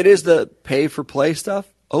 Like, if it is the pay-for-play stuff,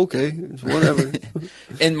 okay, it's whatever.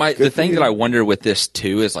 And the thing that I wonder with this,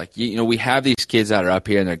 too, is, like, we have these kids that are up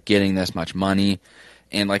here and they're getting this much money.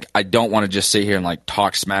 And, like, I don't want to just sit here and, like,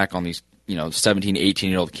 talk smack on these 17,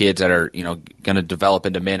 18-year-old kids that are, going to develop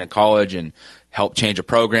into men in college and help change a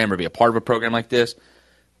program or be a part of a program like this.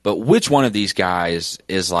 But which one of these guys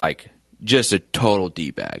is, like, just a total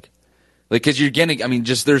D-bag? Like, because you're getting,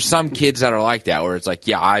 there's some kids that are like that where it's like,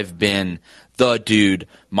 yeah, I've been the dude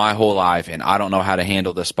my whole life and I don't know how to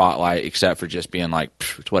handle the spotlight except for just being like,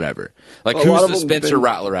 it's whatever. Like, who's the Spencer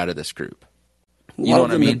Rattler out of this group? You know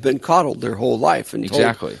what I mean? Have been coddled their whole life and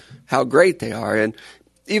exactly told how great they are. And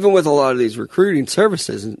even with a lot of these recruiting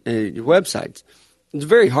services and websites, it's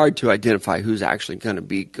very hard to identify who's actually going to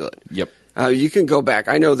be good. Yep. You can go back.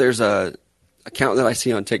 I know there's a account that I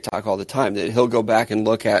see on TikTok all the time that he'll go back and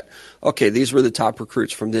look at, okay, these were the top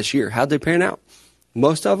recruits from this year. How'd they pan out?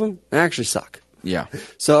 Most of them actually suck. Yeah.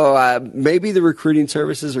 So maybe the recruiting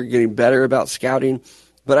services are getting better about scouting,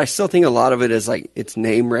 but I still think a lot of it is like it's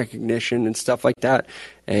name recognition and stuff like that.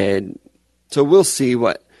 And so we'll see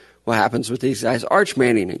what happens with these guys, Arch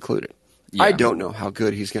Manning included. Yeah. I don't know how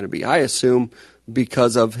good he's going to be. I assume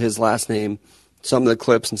because of his last name, some of the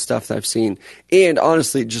clips and stuff that I've seen, and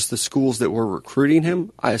honestly, just the schools that were recruiting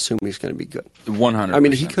him, I assume he's going to be good. 100%. I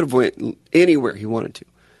mean, he could have went anywhere he wanted to.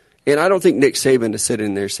 And I don't think Nick Saban is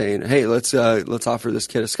sitting there saying, hey, let's offer this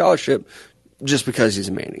kid a scholarship just because he's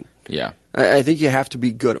a Manning. Yeah. I think you have to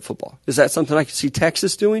be good at football. Is that something I could see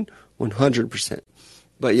Texas doing? 100%.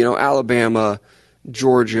 But, Alabama,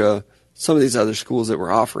 Georgia, some of these other schools that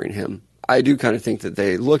were offering him, I do kind of think that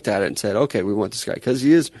they looked at it and said, okay, we want this guy because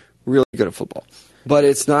he is really good at football. But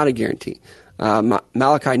it's not a guarantee.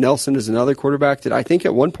 Malachi Nelson is another quarterback that I think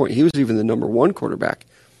at one point he was even the number 1 quarterback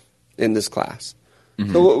in this class.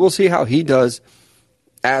 Mm-hmm. So we'll see how he does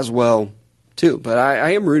as well, too. But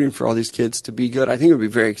I am rooting for all these kids to be good. I think it would be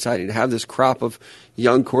very exciting to have this crop of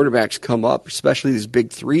young quarterbacks come up, especially these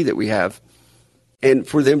big 3 that we have, and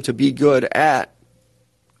for them to be good at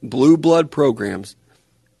blue blood programs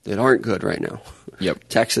that aren't good right now. Yep.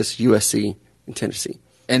 Texas, USC, and Tennessee.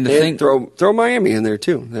 And throw Miami in there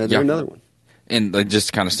too. They're another one. And just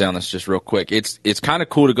to kind of stay on this just real quick, it's kind of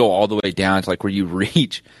cool to go all the way down to like where you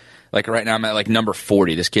reach. Like right now I'm at like number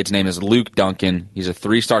 40. This kid's name is Luke Duncan. He's a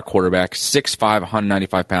 3-star quarterback, 6'5",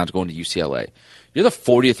 195 pounds, going to UCLA. You're the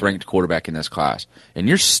 40th ranked quarterback in this class, and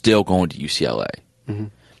you're still going to UCLA. Mm-hmm.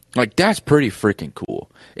 Like, that's pretty freaking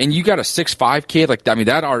cool. And you got a 6'5" kid, like, I mean,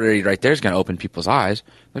 that already right there is going to open people's eyes.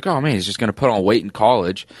 Like, oh, man, he's just going to put on weight in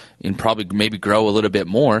college and probably maybe grow a little bit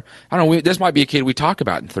more. I don't know, this might be a kid we talk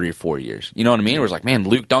about in 3 or 4 years. You know what I mean? It was like, man,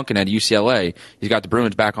 Luke Duncan at UCLA, he's got the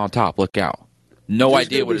Bruins back on top. Look out. No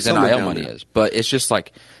idea what his NIL money is. But it's just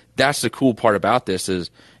like, that's the cool part about this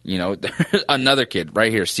is, another kid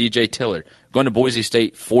right here, C.J. Tiller, going to Boise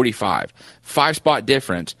State, 45. 5-spot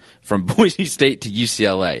difference from Boise State to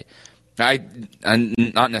UCLA. I'm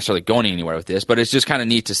not necessarily going anywhere with this, but it's just kind of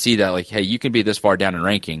neat to see that, like, hey, you can be this far down in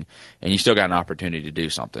ranking, and you still got an opportunity to do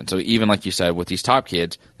something. So even like you said, with these top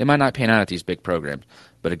kids, they might not pan out at these big programs,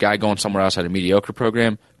 but a guy going somewhere else at a mediocre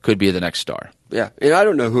program could be the next star. Yeah, and I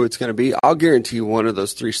don't know who it's going to be. I'll guarantee you one of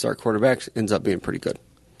those 3-star quarterbacks ends up being pretty good.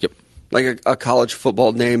 Yep. Like a college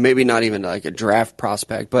football name, maybe not even like a draft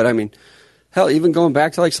prospect, but I mean, hell, even going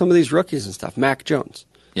back to like some of these rookies and stuff, Mac Jones.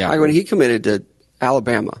 Yeah. Like when he committed to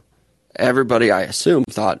Alabama, everybody, I assume,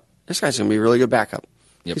 thought, this guy's going to be a really good backup.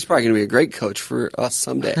 Yep. He's probably going to be a great coach for us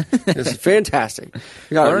someday. This is fantastic.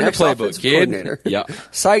 We got our Learn the next playbook, offensive kid. coordinator. Yeah.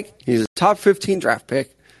 Psych. He's a top 15 draft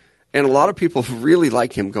pick, and a lot of people really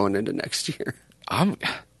like him going into next year.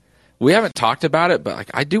 We haven't talked about it, but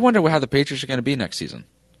like I do wonder how the Patriots are going to be next season.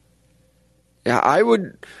 Yeah, I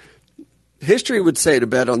would. History would say to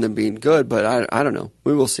bet on them being good, but I don't know.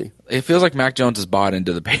 We will see. It feels like Mac Jones has bought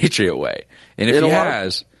into the Patriot way, and if he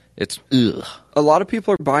has, it's ugh. A lot of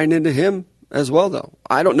people are buying into him as well, though.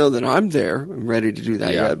 I don't know that I'm there. I'm ready to do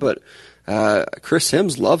that yet, but Chris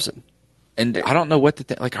Sims loves him. And I don't know what to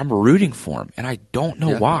think. Like, I'm rooting for him, and I don't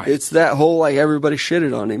know why. It's that whole, like, everybody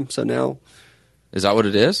shitted on him, so now. Is that what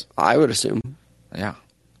it is? I would assume. Yeah.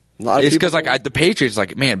 A lot of it's people. because, like, the Patriots,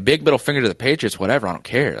 like, man, big middle finger to the Patriots, whatever, I don't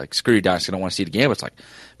care. Like, screw you guys, I don't want to see it again. But it's like,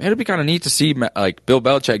 man, it'd be kind of neat to see, like, Bill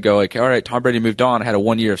Belichick go, like, all right, Tom Brady moved on, I had a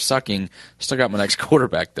 1 year of sucking, still got my next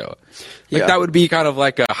quarterback, though. Like, that would be kind of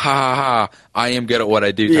like a ha, I am good at what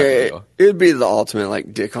I do type of deal. It'd be the ultimate,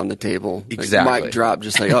 like, dick on the table. Exactly. Like, mic drop,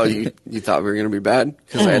 just like, oh, you thought we were going to be bad?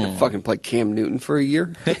 Because I had to fucking play Cam Newton for a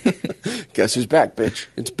year? Guess who's back, bitch?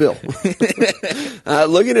 It's Bill.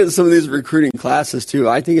 Looking at some of these recruiting classes, too,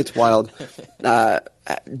 I think it's wild.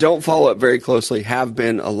 Don't follow it very closely. Have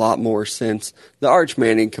been a lot more since the Arch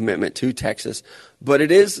Manning commitment to Texas. But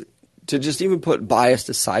it is, to just even put bias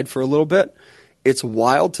aside for a little bit, it's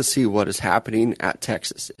wild to see what is happening at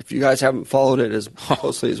Texas. If you guys haven't followed it as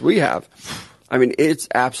closely as we have, I mean, it's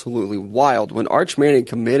absolutely wild. When Arch Manning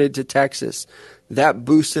committed to Texas, that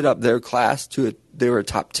boosted up their class to they were a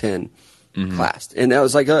top 10 class. And that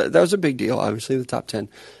was a big deal, obviously, the top 10.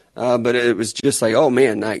 But it was just like, oh,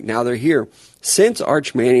 man, like, now they're here. Since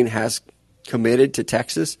Arch Manning has committed to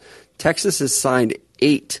Texas, Texas has signed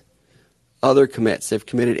 8 other commits. They've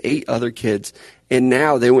committed 8 other kids. And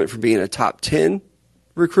now they went from being a top 10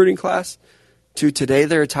 recruiting class to today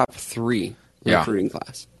they're a top 3 recruiting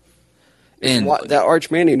class. And that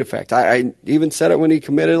Arch Manning effect. I even said it when he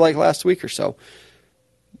committed like last week or so.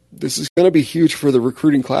 This is going to be huge for the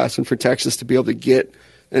recruiting class and for Texas to be able to get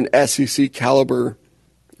an SEC caliber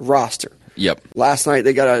roster. Yep. Last night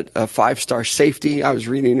they got a 5-star safety. I was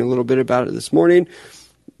reading a little bit about it this morning.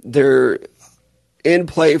 They're in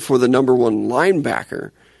play for the number 1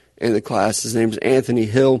 linebacker in the class. His name's Anthony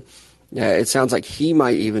Hill. It sounds like he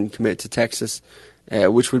might even commit to Texas,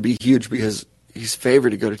 which would be huge because he's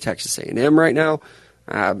favored to go to Texas A&M right now.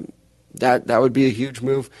 That would be a huge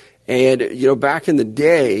move. And, you know, back in the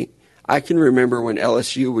day, I can remember when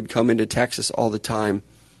LSU would come into Texas all the time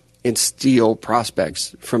and steal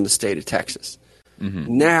prospects from the state of Texas.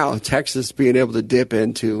 Mm-hmm. Now, Texas being able to dip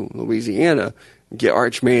into Louisiana, get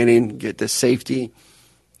Arch Manning, get the safety,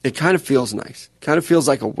 it kind of feels nice. Kind of feels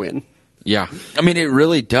like a win. Yeah. I mean, it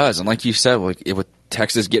really does. And like you said, like with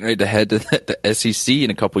Texas getting ready to head to the SEC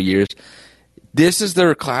in a couple years, this is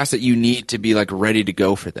their class that you need to be like ready to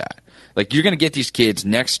go for that. Like you're going to get these kids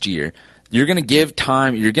next year. You're going to give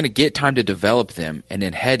time. You're going to get time to develop them and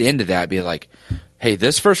then head into that, be like, hey,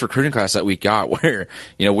 this first recruiting class that we got where,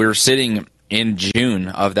 you know, we were sitting in June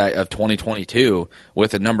of 2022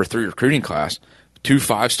 with a number 3 recruiting class, 2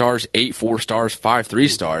 5-stars, 8 4-stars, 5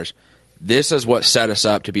 3-stars. This is what set us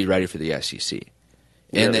up to be ready for the SEC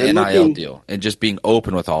and the NIL deal and just being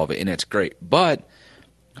open with all of it. And it's great. But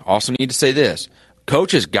also need to say this.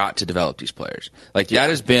 Coaches got to develop these players. Like that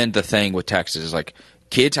has been the thing with Texas is like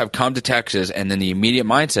kids have come to Texas and then the immediate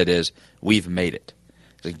mindset is we've made it.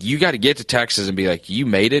 Like you got to get to Texas and be like, you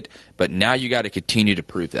made it, but now you got to continue to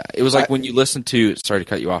prove that. It was like when you listen to, sorry to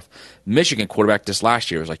cut you off, Michigan quarterback this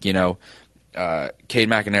last year was like, you know, Cade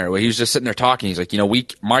McNamara, he was just sitting there talking. He's like, you know,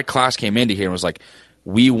 my class came into here and was like,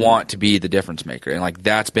 we want to be the difference maker. And like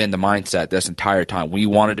that's been the mindset this entire time. We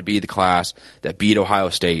wanted to be the class that beat Ohio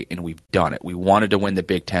State, and we've done it. We wanted to win the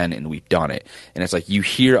Big Ten, and we've done it. And it's like you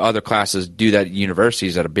hear other classes do that at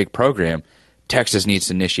universities at a big program. Texas needs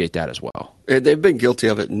to initiate that as well. They've been guilty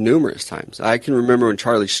of it numerous times. I can remember when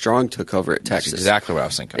Charlie Strong took over at Texas. That's exactly what I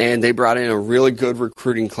was thinking. And they brought in a really good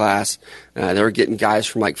recruiting class. They were getting guys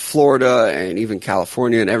from like Florida and even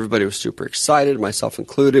California, and everybody was super excited, myself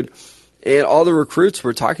included. And all the recruits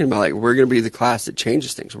were talking about, like, we're going to be the class that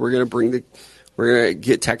changes things. We're going to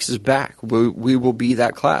get Texas back. We will be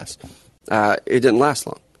that class. It didn't last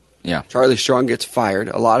long. Yeah. Charlie Strong gets fired.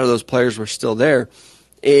 A lot of those players were still there.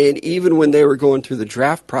 And even when they were going through the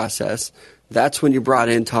draft process, that's when you brought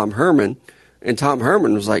in Tom Herman. And Tom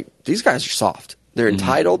Herman was like, these guys are soft. They're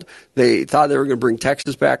entitled. They thought they were going to bring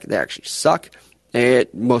Texas back. They actually suck. And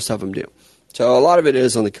most of them do. So a lot of it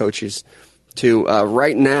is on the coaches, too.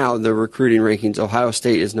 Right now, the recruiting rankings, Ohio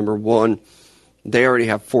State is number 1. They already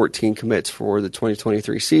have 14 commits for the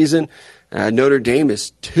 2023 season. Notre Dame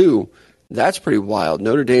is 2. That's pretty wild.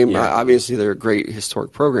 Notre Dame, obviously, they're a great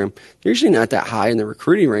historic program. They're usually not that high in the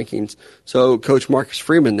recruiting rankings. So Coach Marcus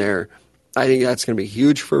Freeman there, I think that's going to be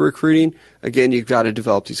huge for recruiting. Again, you've got to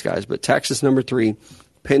develop these guys. But Texas, number 3,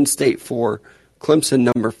 Penn State, 4, Clemson,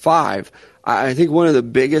 number 5. I think one of the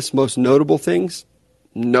biggest, most notable things,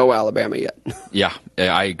 no Alabama yet. Yeah,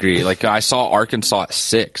 I agree. Like, I saw Arkansas at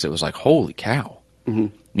 6. It was like, holy cow. Mm-hmm.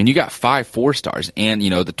 I mean, you got 5 4-stars and,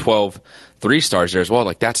 the 12 3-stars there as well.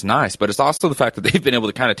 Like, that's nice. But it's also the fact that they've been able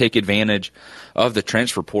to kind of take advantage of the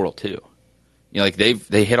transfer portal, too. Like, they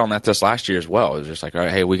hit on that this last year as well. It was just like, all right,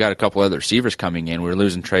 hey, we got a couple other receivers coming in. We're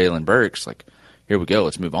losing Traylon Burks. Like, here we go.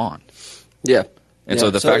 Let's move on. Yeah. And so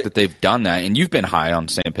the fact that they've done that, and you've been high on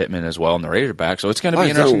Sam Pittman as well in the Razorbacks, so it's going to be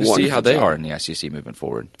interesting to see how they are in the SEC moving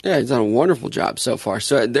forward. Yeah, he's done a wonderful job so far.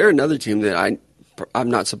 So they're another team that I'm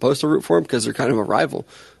not supposed to root for them because they're kind of a rival.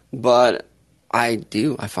 But I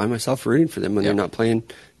do. I find myself rooting for them when they're not playing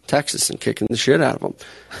Texas and kicking the shit out of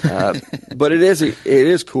them. But it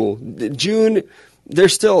is cool. June,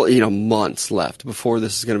 there's still months left before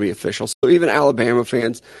this is going to be official. So even Alabama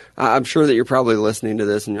fans, I'm sure that you're probably listening to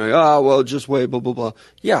this and you're like, oh, well, just wait, blah, blah, blah.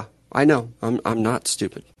 Yeah, I know. I'm not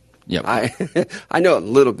stupid. Yep. I know a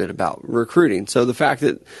little bit about recruiting. So the fact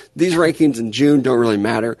that these rankings in June don't really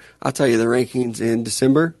matter, I'll tell you the rankings in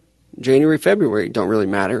December, January, February don't really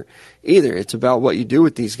matter either. It's about what you do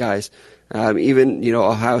with these guys. Even,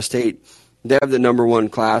 Ohio State, they have the number 1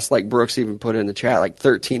 class. Like Brooks even put in the chat, like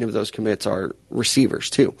 13 of those commits are receivers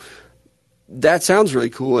too. That sounds really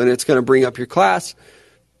cool, and it's going to bring up your class.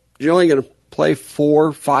 You're only going to play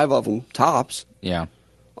 4, 5 of them tops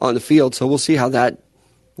on the field. So we'll see how that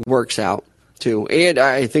works out too. And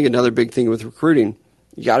I think another big thing with recruiting,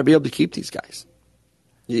 you got to be able to keep these guys.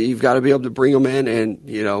 You've got to be able to bring them in,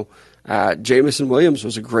 and Jamison Williams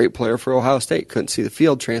was a great player for Ohio State. Couldn't see the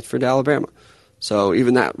field, transferred to Alabama. So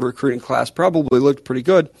even that recruiting class probably looked pretty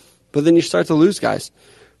good, but then you start to lose guys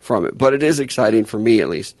from it. But it is exciting for me, at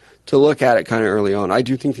least, to look at it kind of early on. I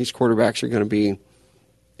do think these quarterbacks are going to be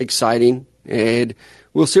exciting, and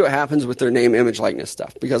we'll see what happens with their name, image, likeness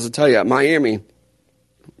stuff. Because I'll tell you, at Miami,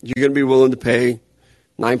 you're going to be willing to pay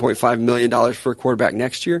 $9.5 million for a quarterback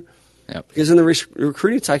next year. Yep. Because in the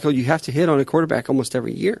recruiting cycle, you have to hit on a quarterback almost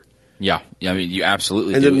every year. Yeah, I mean, you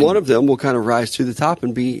absolutely and do. And then one of them will kind of rise to the top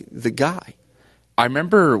and be the guy. I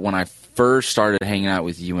remember when I first started hanging out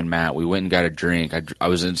with you and Matt, we went and got a drink. I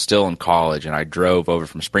was still in college, and I drove over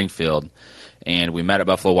from Springfield, and we met at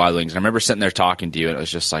Buffalo Wild Wings. And I remember sitting there talking to you, and it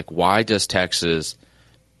was just like, why does Texas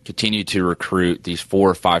continue to recruit these 4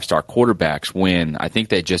 or 5-star quarterbacks when I think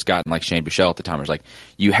they'd just gotten like Shane Buechele at the time? It was like,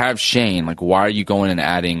 you have Shane. Like, why are you going and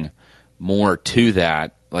adding more to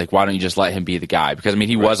that? Like, why don't you just let him be the guy? Because, I mean,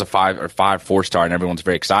 he was a 4-star, and everyone's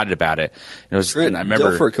very excited about it. And I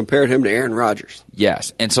remember Dilfer compared him to Aaron Rodgers.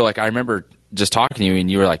 Yes. And so, like, I remember just talking to you, and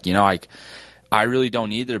you were like, I really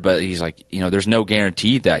don't either, but he's like, there's no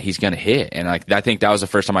guarantee that he's going to hit. And, like, I think that was the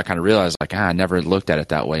first time I kind of realized, like, I never looked at it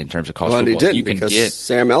that way in terms of college football. Well, and he didn't, because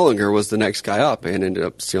Sam Ehlinger was the next guy up and ended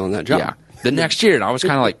up stealing that job. Yeah. The next year, and I was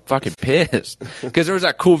kind of like fucking pissed because there was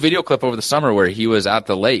that cool video clip over the summer where he was at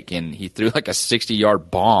the lake and he threw like a 60-yard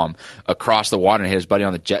bomb across the water and hit his buddy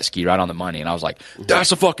on the jet ski right on the money. And I was like,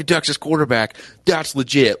 that's a fucking Texas quarterback. That's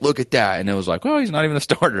legit. Look at that. And it was like, well, he's not even the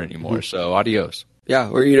starter anymore. So adios. Yeah.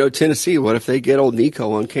 Or, Tennessee, what if they get old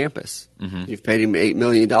Nico on campus? Mm-hmm. You've paid him $8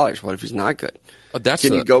 million. What if he's not good?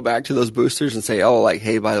 Can you go back to those boosters and say,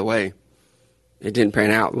 hey, by the way, it didn't pan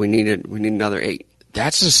out. We need another 8.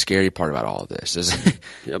 That's the scary part about all of this is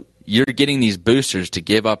yep. You're getting these boosters to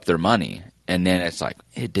give up their money, and then it's like,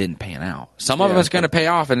 it didn't pan out. Some of them it's going to pay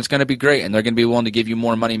off, and it's going to be great, and they're going to be willing to give you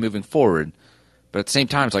more money moving forward. But at the same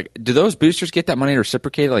time, it's like, do those boosters get that money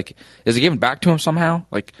reciprocated? Like, is it given back to them somehow?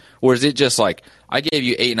 Like, or is it just like, I gave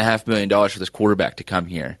you $8.5 million for this quarterback to come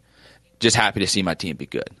here. Just happy to see my team be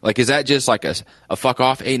good. Like, is that just like a fuck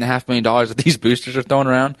off $8.5 million that these boosters are throwing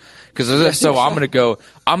around? Because I'm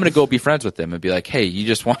gonna go be friends with them and be like, hey, you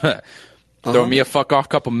just want to throw me a fuck off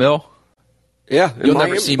couple mil? Yeah, you'll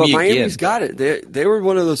never see me again. Miami's got it. They were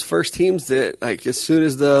one of those first teams that, like, as soon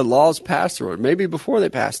as the laws passed, or maybe before they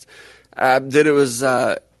passed, that it was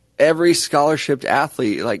every scholarship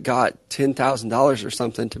athlete like got $10,000 or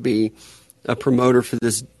something to be a promoter for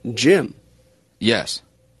this gym. Yes.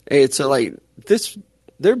 And so, like,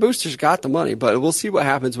 their boosters got the money, but we'll see what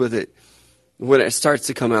happens with it when it starts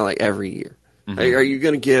to come out, like, every year. Mm-hmm. Like, are you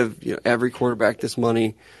going to give every quarterback this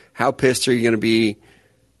money? How pissed are you going to be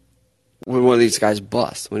when one of these guys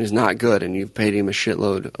busts, when he's not good and you've paid him a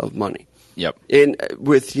shitload of money? Yep. And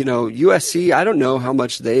with, USC, I don't know how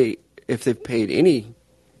much if they've paid any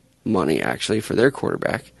money, actually, for their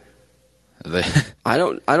quarterback. I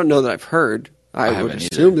don't know that I've heard. I would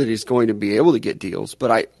assume that he's going to be able to get deals,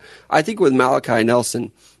 but I think with Malachi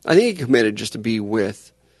Nelson, I think he committed just to be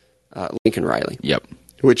with Lincoln Riley. Yep.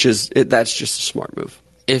 That's just a smart move.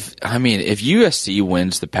 If USC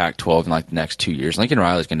wins the Pac-12 in like the next 2 years, Lincoln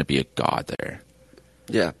Riley's going to be a god there.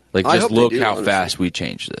 Yeah. Like, just look how fast we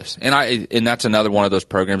changed this. And that's another one of those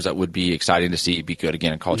programs that would be exciting to see be good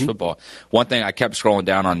again in college football. One thing, I kept scrolling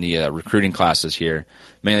down on the recruiting classes here.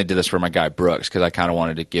 Mainly did this for my guy Brooks because I kind of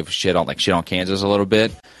wanted to give shit on Kansas a little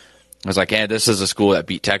bit. I was like, hey, this is a school that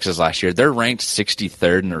beat Texas last year. They're ranked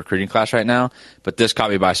 63rd in the recruiting class right now, but this caught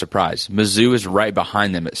me by surprise. Mizzou is right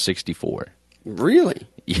behind them at 64. Really?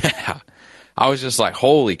 Yeah. I was just like,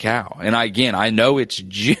 holy cow. And I know it's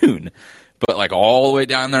June, but like all the way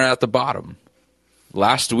down there at the bottom.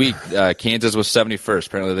 Last week, Kansas was 71st.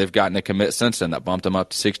 Apparently, they've gotten a commit since then that bumped them up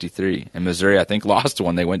to 63. And Missouri, I think, lost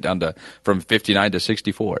one. They went down from 59 to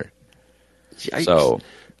 64. Yikes. So,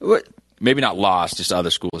 what? Maybe not lost, just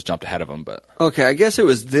other schools jumped ahead of them. But okay, I guess it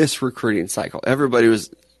was this recruiting cycle. Everybody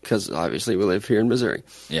was, because obviously we live here in Missouri.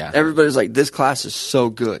 Yeah. Everybody's like, this class is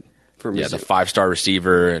so good for Mizzou. Yeah, the 5-star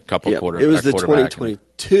receiver, a couple quarterbacks. It was the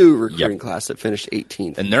 2022 recruiting class that finished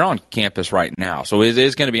 18th. And they're on campus right now. So it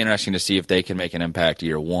is going to be interesting to see if they can make an impact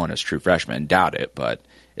year one as true freshmen. Doubt it, but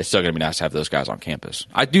it's still going to be nice to have those guys on campus.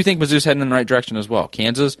 I do think Mizzou's heading in the right direction as well.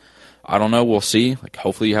 Kansas, I don't know. We'll see. Like,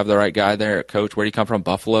 hopefully you have the right guy there at coach. Where do you come from?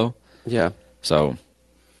 Buffalo? Yeah. So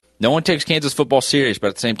no one takes Kansas football serious, but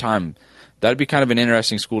at the same time, that'd be kind of an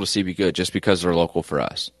interesting school to see be good just because they're local for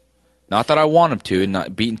us. Not that I want them to, and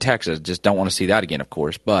not beating Texas. Just don't want to see that again, of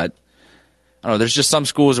course. But I don't know. There's just some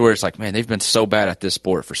schools where it's like, man, they've been so bad at this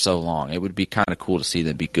sport for so long. It would be kind of cool to see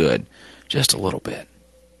them be good just a little bit.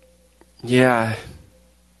 Yeah.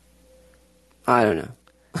 I don't know.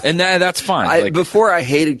 And that's fine. Before, I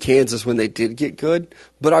hated Kansas when they did get good,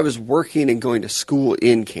 but I was working and going to school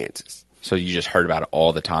in Kansas. So you just heard about it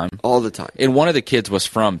all the time? All the time. And one of the kids was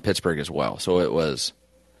from Pittsburgh as well. So it was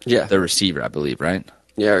the receiver, I believe, right?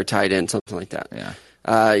 Yeah, or tight end, something like that.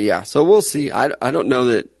 Yeah. Yeah, so we'll see. I don't know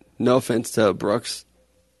that, no offense to Brooks,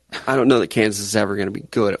 I don't know that Kansas is ever going to be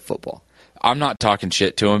good at football. I'm not talking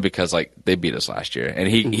shit to him because, like, they beat us last year. And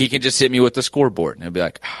he can just hit me with the scoreboard. And he'll be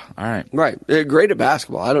like, all right. Right. They're great at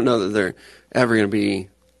basketball. I don't know that they're ever going to be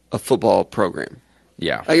a football program.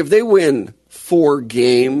 Yeah. Like, if they win 4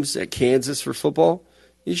 games at Kansas for football,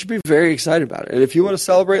 you should be very excited about it. And if you want to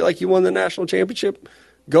celebrate like you won the national championship,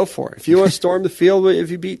 go for it. If you want to storm the field if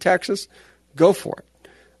you beat Texas, go for it.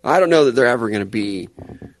 I don't know that they're ever going to be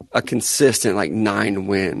a consistent, like,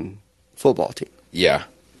 9-win football team. Yeah.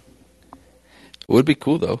 It would be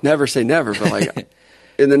cool, though. Never say never, but, like,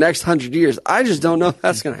 in the next 100 years, I just don't know if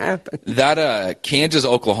that's going to happen. That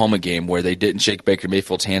Kansas-Oklahoma game where they didn't shake Baker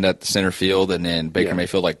Mayfield's hand at the center field and then Baker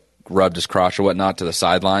Mayfield, like, rubbed his crotch or whatnot to the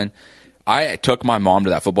sideline. I took my mom to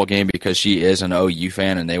that football game because she is an OU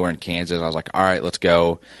fan and they were in Kansas. I was like, all right, let's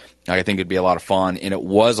go. I think it'd be a lot of fun. And it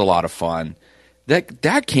was a lot of fun.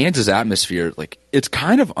 That Kansas atmosphere, like, it's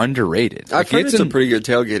kind of underrated. I've heard it's a pretty good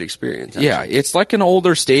tailgate experience. Actually. Yeah, it's like an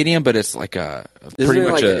older stadium, but it's like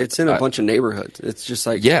it's in a bunch of neighborhoods. It's just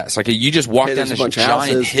like it's like you just walk down this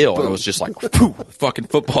giant hill, and it was just like fucking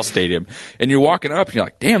football stadium. And you're walking up, and you're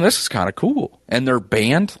like, damn, this is kind of cool. And their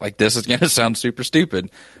band, like, this is gonna sound super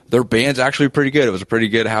stupid. Their band's actually pretty good. It was a pretty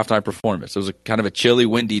good halftime performance. It was kind of a chilly,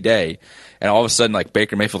 windy day, and all of a sudden, like,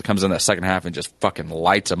 Baker Mayfield comes in that second half and just fucking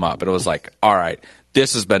lights them up. And it was like, all right.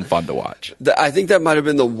 This has been fun to watch. I think that might have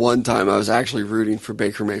been the one time I was actually rooting for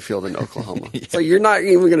Baker Mayfield in Oklahoma. It's like, you're not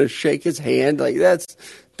even going to shake his hand. Like, that's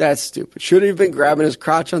stupid. Should he have been grabbing his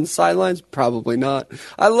crotch on the sidelines? Probably not.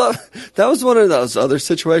 That was one of those other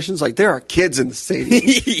situations. Like, there are kids in the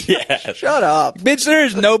stadium. Yeah. Shut up. Bitch,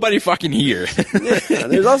 there's nobody fucking here. Yeah,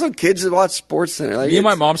 there's also kids that watch Sports Center. Like, me and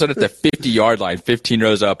my mom sat at the 50-yard line, 15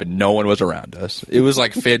 rows up, and no one was around us. It was,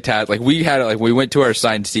 like, fantastic. Like, we went to our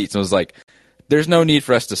assigned seats and it was like, there's no need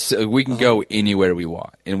for us to sit. We can go anywhere we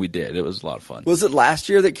want. And we did. It was a lot of fun. Was it last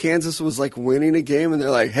year that Kansas was, like, winning a game and they're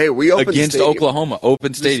like, hey, we opened against stadium. Oklahoma,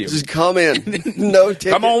 open stadium. Just come in. No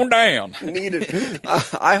ticket. Come on down. Needed.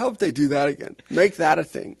 I hope they do that again. Make that a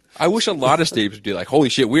thing. I wish a lot of stadiums would be like, holy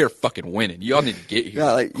shit, we are fucking winning. Y'all need to get here.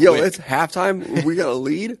 Yeah, like, yo, it's halftime. We got a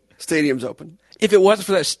lead. Stadium's open. If it wasn't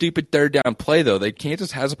for that stupid third down play, though,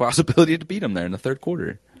 Kansas has a possibility to beat them there in the third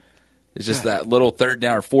quarter. It's just that little third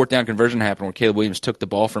down or fourth down conversion happened where Caleb Williams took the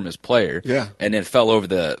ball from his player and then fell over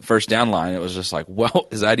the first down line. It was just like, well,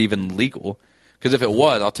 is that even legal? Because if it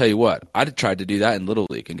was, I'll tell you what, I'd have tried to do that in Little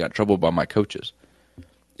League and got in trouble by my coaches.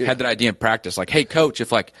 Had that idea in practice, like, hey, coach,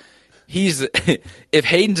 if, like, if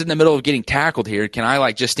Hayden's in the middle of getting tackled here, can I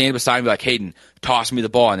like just stand beside him and be like, Hayden, toss me the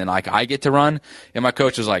ball, and then like I get to run? And my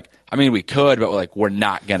coach was like, I mean, we could, but like we're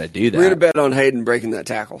not gonna do that. We're gonna bet on Hayden breaking that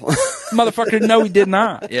tackle. Motherfucker, no, he did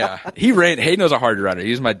not. Yeah, he ran. Hayden was a hard runner.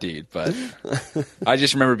 He was my dude, but I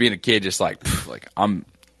just remember being a kid, just like I'm,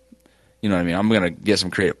 you know what I mean? I'm gonna get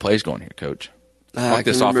some creative plays going here, coach. Fuck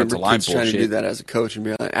this offensive line bullshit. Trying to do that as a coach and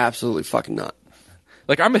be like, absolutely fucking not.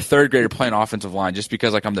 Like, I'm a third grader playing offensive line just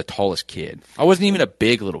because, like, I'm the tallest kid. I wasn't even a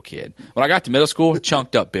big little kid. When I got to middle school,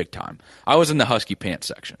 chunked up big time. I was in the husky pants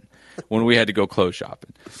section when we had to go clothes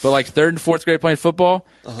shopping. But, like, third and fourth grade playing football,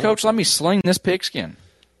 Coach, let me sling this pigskin.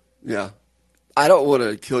 Yeah. I don't want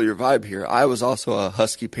to kill your vibe here. I was also a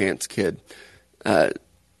husky pants kid.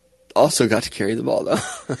 Also got to carry the ball,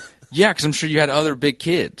 though. Yeah, because I'm sure you had other big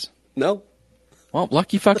kids. No. Well,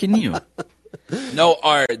 lucky fucking you.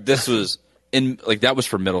 No, this was... that was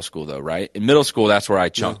for middle school though, right? In middle school, that's where I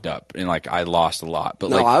chunked up and like I lost a lot. But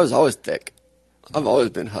no, I was always thick. I've always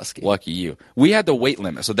been husky. Lucky you. We had the weight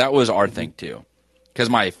limit, so that was our thing too. Because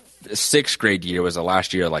my sixth grade year was the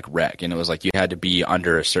last year like rec, and it was like you had to be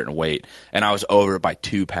under a certain weight, and I was over it by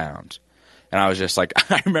 2 pounds. And I was just like,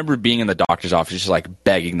 I remember being in the doctor's office just like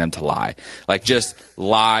begging them to lie. Like just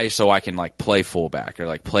lie so I can like play fullback or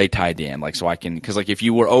like play tight end. Like so I can, because like if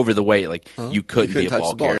you were over the weight, like you couldn't be a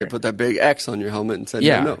ball carrier. You put that big X on your helmet and said,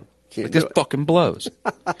 yeah. no, can't like do this it. fucking blows.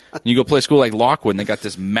 And you go play school like Lockwood and they got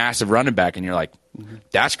this massive running back and you're like,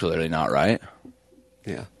 that's clearly not right.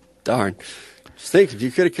 Yeah. Darn. Just think, if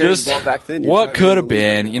you could have carried the ball back then. What could have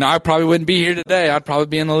been? You know, I probably wouldn't be here today. I'd probably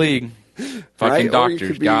be in the league. Fucking right?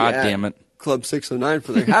 doctors. God damn it. Club 609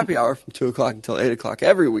 for their happy hour from 2 o'clock until 8 o'clock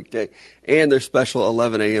every weekday, and their special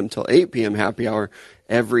 11 a.m. till 8 p.m. happy hour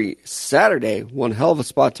every Saturday. One hell of a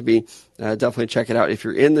spot to be. Definitely check it out. If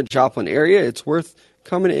you're in the Joplin area, it's worth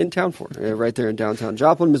coming in town for. Right there in downtown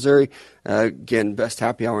Joplin, Missouri. Again, best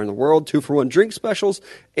happy hour in the world. 2-for-1 drink specials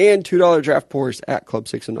and $2 draft pours at Club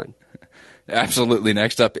 609. Absolutely.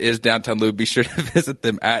 Next up is Downtown Lube. Be sure to visit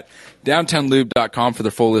them at downtownlube.com for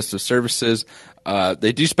their full list of services.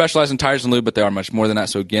 They do specialize in tires and lube, but they are much more than that.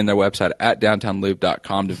 So, again, their website at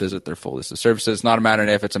downtownlube.com to visit their full list of services. It's not a matter of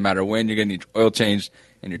if, it's a matter of when. You're going to need your oil changed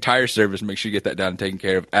and your tire service. Make sure you get that done and taken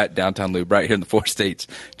care of at Downtown Lube right here in the 4 states,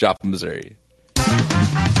 Joplin, Missouri.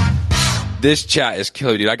 This chat is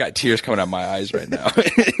killing, dude. I got tears coming out of my eyes right now.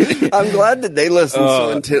 I'm glad that they listen so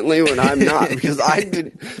intently when I'm not, because I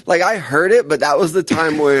did, like, I heard it, but that was the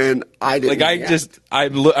time when I didn't. Like,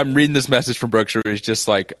 I'm reading this message from Brooks where he's just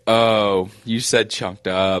like, oh, you said chunked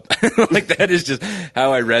up. Like, that is just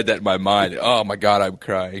how I read that in my mind. Oh my God, I'm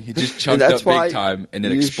crying. He just chunked up big time and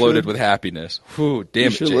then exploded with happiness. Whew, damn it,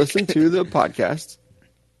 Jake. You should listen to the podcast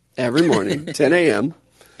every morning, 10 a.m.,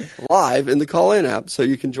 live in the call-in app, so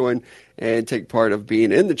you can join and take part of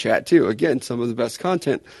being in the chat too. Again, some of the best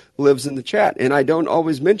content lives in the chat, and I don't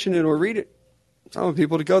always mention it or read it. So I want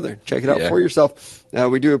people to go there, check it out for yourself.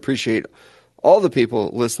 We do appreciate all the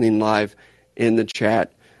people listening live in the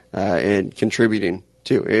chat and contributing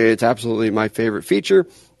too. It's absolutely my favorite feature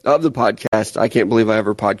of the podcast. I can't believe I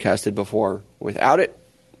ever podcasted before without it.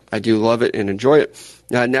 I do love it and enjoy it.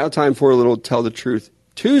 Now time for a little Tell the Truth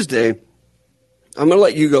Tuesday. I'm going to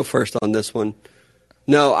let you go first on this one.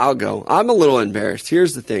 No, I'll go. I'm a little embarrassed.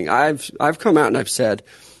 Here's the thing. I've come out and I've said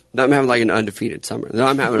that I'm having like an undefeated summer. That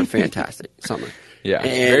I'm having a fantastic summer. Yeah,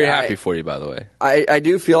 and very happy for you, by the way. I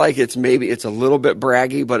do feel like it's a little bit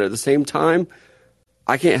braggy, but at the same time,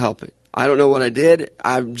 I can't help it. I don't know what I did.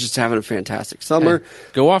 I'm just having a fantastic summer. Hey,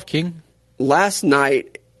 go off, King. Last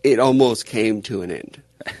night, it almost came to an end.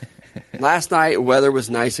 Last night, weather was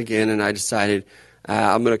nice again, and I decided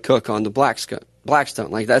I'm going to cook on the Blackstone.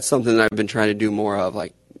 Like, that's something that I've been trying to do more of,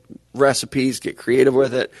 like recipes, get creative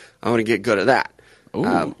with it. I want to get good at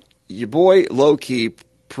that. Your boy, low-key,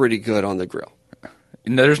 pretty good on the grill.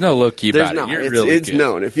 No, there's no low-key about it. You're really it's good.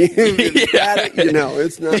 known. If you've had it, you know.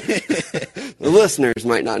 It's not. The listeners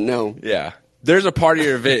might not know. Yeah. There's a part of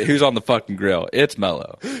your event who's on the fucking grill. It's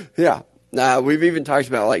mellow. Yeah. We've even talked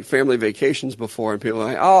about like family vacations before, and people are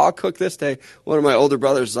like, oh, I'll cook this day. One of my older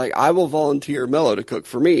brothers is like, I will volunteer Mello to cook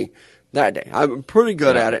for me that day. I'm pretty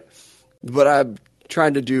good at it, but I'm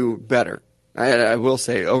trying to do better. I will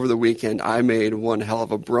say, over the weekend, I made one hell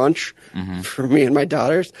of a brunch for me and my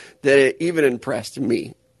daughters that it even impressed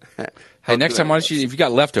me. Hey, next time, why don't you, if you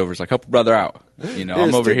got leftovers, like help a brother out. You know,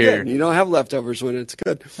 I'm over here. Good. You don't have leftovers when it's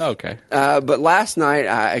good. Okay. But last night,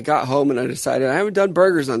 I got home and I decided I haven't done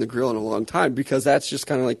burgers on the grill in a long time, because that's just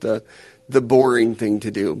kind of like the boring thing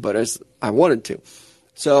to do, but I wanted to.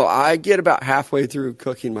 So I get about halfway through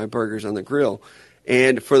cooking my burgers on the grill,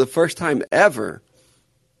 and for the first time ever,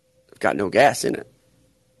 I've got no gas in it.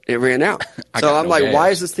 It ran out. So I'm like, why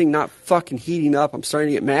is this thing not fucking heating up? I'm starting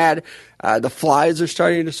to get mad. The flies are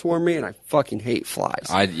starting to swarm me, and I fucking hate flies.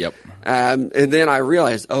 Yep. And then I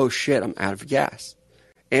realized, oh shit, I'm out of gas.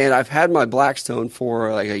 And I've had my Blackstone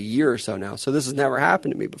for like a year or so now, so this has never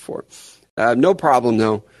happened to me before. No problem,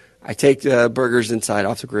 though. I take the burgers inside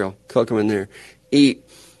off the grill, cook them in there, eat.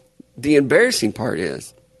 The embarrassing part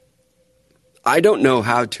is I don't know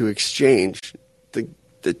how to exchange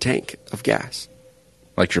the tank of gas.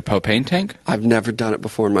 Like your propane tank? I've never done it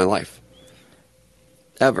before in my life.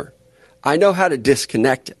 Ever. I know how to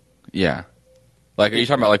disconnect it. Yeah. Like, are you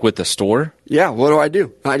talking about like with the store? Yeah, what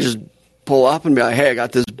do? I just pull up and be like, hey, I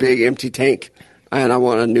got this big empty tank and I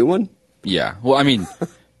want a new one? Yeah. Well, I mean,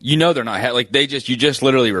 you know they're not like you just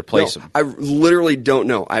literally replace them. I literally don't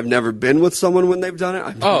know. I've never been with someone when they've done it.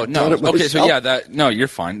 I've never done it myself. Okay, so yeah, no, you're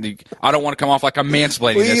fine. I don't want to come off like I'm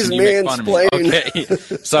mansplaining Please this and you make fun of me. Okay.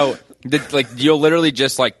 So you'll literally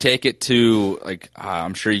just like take it to like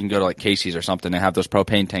I'm sure you can go to like Casey's or something and have those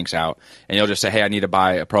propane tanks out, and you'll just say, hey, I need to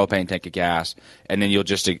buy a propane tank of gas, and then you'll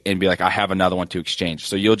just and be like, I have another one to exchange.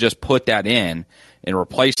 So you'll just put that in and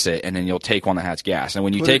replace it, and then you'll take one that has gas. And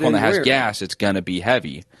when you take one that has gas, it's going to be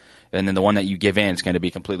heavy. And then the one that you give in is going to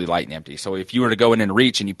be completely light and empty. So if you were to go in and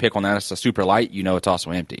reach and you pick one that's a super light, you know it's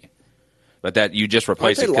also empty. But that you just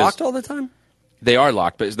replace it. Aren't they locked all the time? They are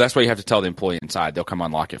locked, but that's why you have to tell the employee inside. They'll come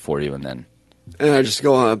unlock it for you, and then. And I just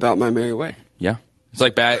go on about my merry way. Yeah.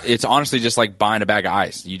 It's honestly just like buying a bag of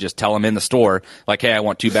ice. You just tell them in the store, like, hey, I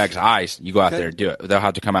want 2 bags of ice. You go out there and do it. They'll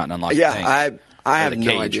have to come out and unlock the tank. Yeah, I have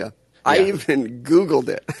no idea. Yeah. I even Googled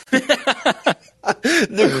it.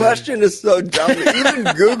 The question is so dumb.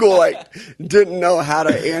 Even Google didn't know how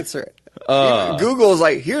to answer it. Google's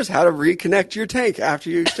like, here's how to reconnect your tank after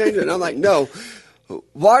you exchange it. And I'm like, no.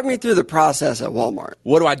 Walk me through the process at Walmart.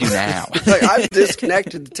 What do I do now? I've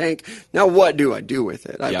disconnected the tank. Now what do I do with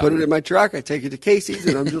it? I put it in my truck. I take it to Casey's,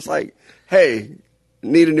 and I'm just like, hey,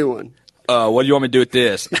 need a new one. What do you want me to do with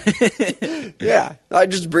this? Yeah. I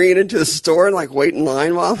just bring it into the store and wait in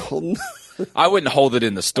line while I'm holding. I wouldn't hold it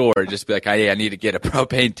in the store. Just be like, hey, I need to get a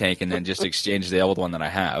propane tank, and then just exchange the old one that I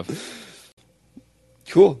have.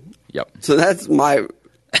 Cool. Yep. So that's my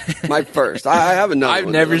first. I have another. I've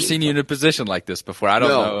never seen you in a position like this before. I don't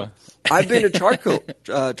know. I've been a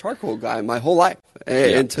charcoal guy my whole life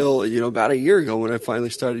until about a year ago when I finally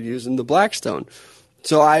started using the Blackstone.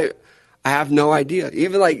 So I have no idea.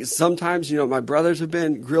 Even sometimes my brothers have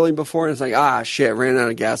been grilling before and it's shit, ran out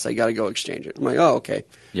of gas. I got to go exchange it. I'm like, oh, okay.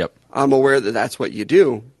 Yep. I'm aware that that's what you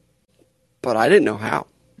do, but I didn't know how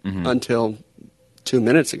until 2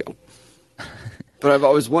 minutes ago. But I've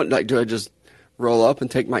always wondered, do I just roll up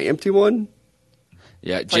and take my empty one?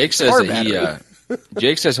 Yeah, Jake says that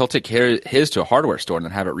Jake says he'll take his to a hardware store and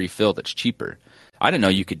then have it refilled. That's cheaper. I didn't know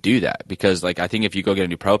you could do that because I think if you go get a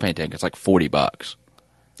new propane tank, it's like $40.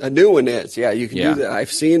 A new one is, yeah. You can do that.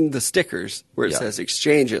 I've seen the stickers where it says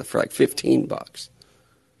exchange it for $15.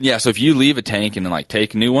 Yeah, so if you leave a tank and then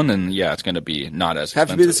take a new one, then it's going to be not as expensive.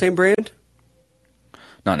 Have to be the same brand?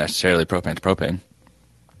 Not necessarily propane to propane.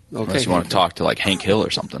 Okay. Unless you want to talk to Hank Hill or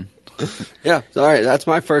something. Yeah, all right. That's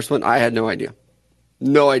my first one. I had no idea.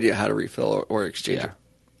 No idea how to refill or exchange it.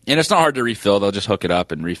 And it's not hard to refill. They'll just hook it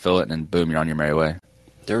up and refill it, and then boom, you're on your merry way.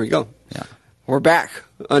 There we go. Yeah. We're back.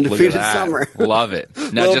 Undefeated summer. Love it.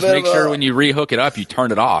 Now just make sure when you rehook it up, you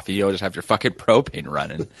turn it off. You don't just have your fucking propane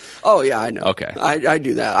running. Oh, yeah, I know. Okay. I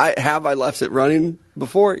do that. I left it running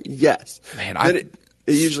before? Yes. Man, it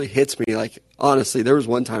usually hits me honestly, there was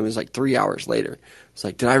one time it was 3 hours later. It's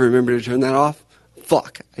did I remember to turn that off?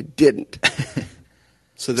 Fuck, I didn't.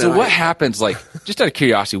 So what happens, just out of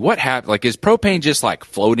curiosity, what happens, is propane just,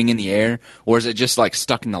 floating in the air, or is it just,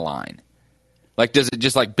 stuck in the line? Does it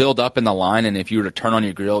just, build up in the line, and if you were to turn on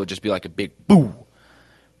your grill, it would just be a big boo?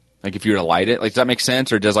 If you were to light it? Does that make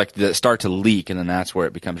sense, or does, it start to leak, and then that's where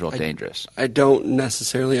it becomes real dangerous? I don't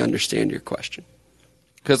necessarily understand your question.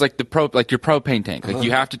 Because your propane tank,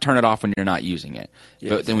 you have to turn it off when you're not using it.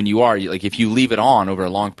 Yes. But then when you are, if you leave it on over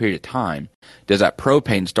a long period of time, does that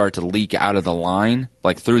propane start to leak out of the line,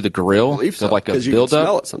 through the grill? I believe so, because you can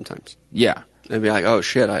smell it sometimes. Yeah. And be like, oh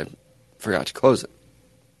shit, I forgot to close it.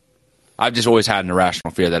 I've just always had an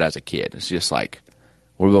irrational fear that as a kid, it's just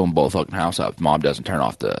we're going to blow the fucking house up if Mom doesn't turn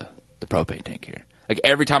off the propane tank here.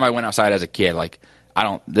 Every time I went outside as a kid,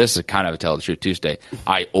 this is kind of a tell the truth Tuesday.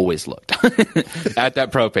 I always looked at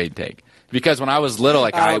that propane tank because when I was little,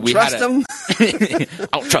 I don't trust him. I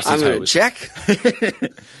don't trust him. I'm going to check.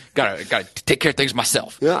 Gotta take care of things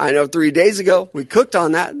myself. Yeah, I know. 3 days ago we cooked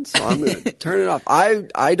on that, so I'm going to turn it off.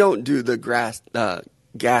 I don't do the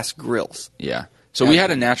gas grills. Yeah, So we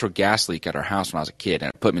had a natural gas leak at our house when I was a kid,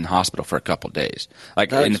 and it put me in the hospital for a couple of days,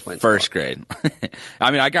 like in first grade.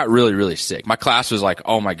 I mean, I got really, really sick. My class was like,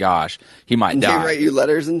 oh my gosh, he might die. They write you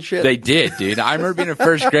letters and shit? They did, dude. I remember being in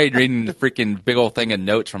first grade reading the freaking big old thing of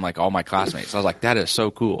notes from like all my classmates. I was like, that is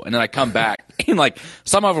so cool. And then I come back, and like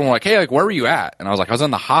some of them were like, hey, like where were you at? And I was like, I was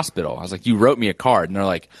in the hospital. I was like, you wrote me a card. And they're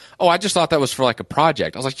like, oh, I just thought that was for like a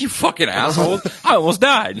project. I was like, you fucking assholes. I almost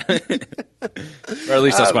died. Or at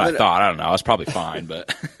least that's what I thought. I don't know. I was probably fine,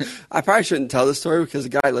 but I probably shouldn't tell this story because the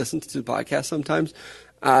guy listens to the podcast sometimes.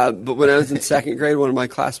 But when I was in second grade, one of my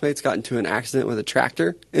classmates got into an accident with a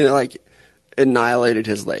tractor, and it like annihilated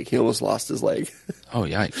his leg. He almost lost his leg. Oh,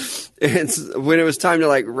 yikes. And when it was time to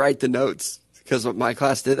like write the notes, because my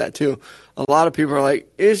class did that too, a lot of people are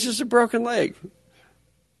like, it's just a broken leg.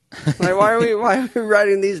 Like, why are we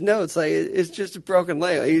writing these notes? Like, it's just a broken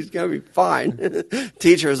leg. Like, he's gonna be fine.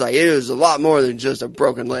 Teacher was like, it was a lot more than just a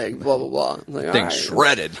broken leg. Blah blah blah. I'm like, thing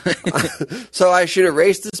shredded. So I should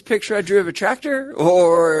erase this picture I drew of a tractor,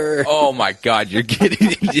 or oh my god, you're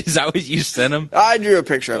kidding? Is that what you sent him? I drew a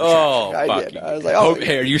picture of a tractor. I did. I was like, oh,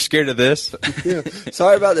 hey, are you scared of this? Yeah.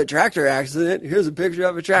 Sorry about the tractor accident. Here's a picture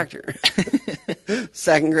of a tractor.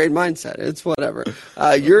 Second grade mindset. It's whatever.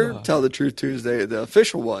 Your Tell the Truth Tuesday, the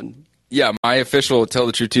official one. Yeah, my official Tell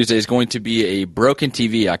the Truth Tuesday is going to be a broken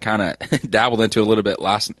TV. I kind of dabbled into a little bit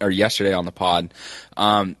yesterday on the pod.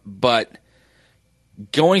 But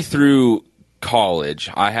going through college,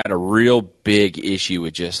 I had a real big issue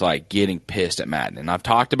with just like getting pissed at Madden. And I've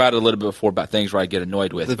talked about it a little bit before about things where I get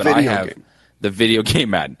annoyed with. The video game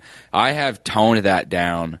Madden. I have toned that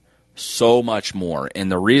down so much more.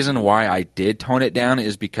 And the reason why I did tone it down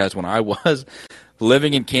is because when I was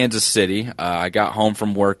living in Kansas City, I got home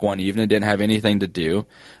from work one evening, didn't have anything to do.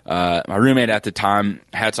 My roommate at the time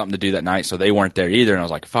had something to do that night, so they weren't there either. And I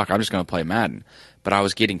was like, fuck, I'm just going to play Madden. But I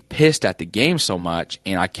was getting pissed at the game so much,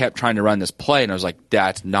 and I kept trying to run this play, and I was like,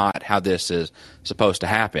 that's not how this is supposed to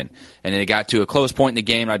happen. And then it got to a close point in the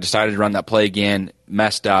game, and I decided to run that play again,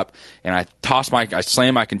 messed up, and I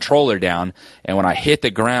slammed my controller down, and when I hit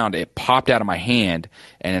the ground, it popped out of my hand,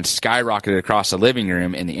 and it skyrocketed across the living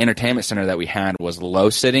room, and the entertainment center that we had was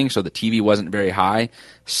low sitting, so the TV wasn't very high,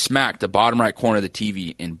 smacked the bottom right corner of the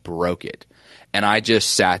TV and broke it. And I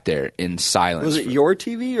just sat there in silence. Was it your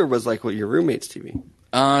TV or was like your roommate's TV?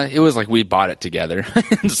 It was like we bought it together.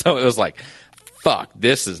 So it was like, fuck,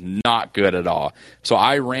 this is not good at all. So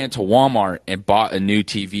I ran to Walmart and bought a new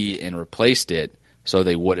TV and replaced it so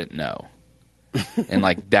they wouldn't know. And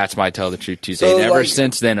like, that's my Tell the Truth Tuesday. So, and ever like,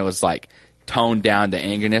 since then, it was like toned down the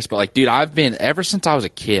angerness. But like, dude, ever since I was a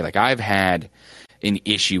kid, like I've had an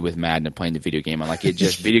issue with Madden and playing the video game. I'm like,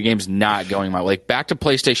 video game's not going my way. Like back to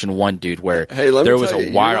PlayStation 1, dude, where there was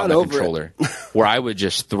a wire on the controller where I would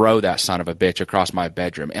just throw that son of a bitch across my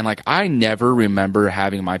bedroom. And like, I never remember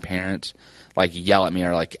having my parents like yell at me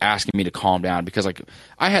or like asking me to calm down, because like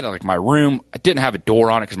I had like my room, I didn't have a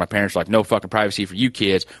door on it because my parents were like, no fucking privacy for you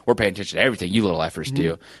kids. We're paying attention to everything you little effers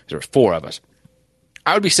do. There was 4 of us.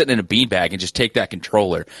 I would be sitting in a beanbag and just take that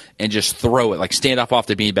controller and just throw it, like stand up off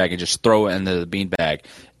the beanbag and just throw it into the beanbag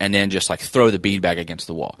and then just like throw the beanbag against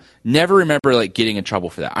the wall. Never remember like getting in trouble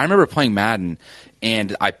for that. I remember playing Madden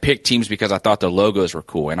and I picked teams because I thought the logos were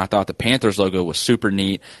cool and I thought the Panthers logo was super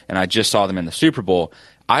neat and I just saw them in the Super Bowl.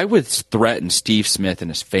 I would threaten Steve Smith and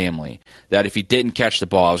his family that if he didn't catch the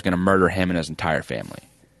ball, I was going to murder him and his entire family.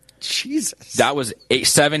 Jesus. That was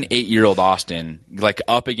 8-year-old Austin, like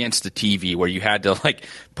up against the TV where you had to like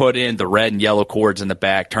put in the red and yellow cords in the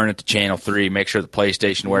back, turn it to channel 3, make sure the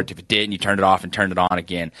PlayStation worked. If it didn't, you turned it off and turned it on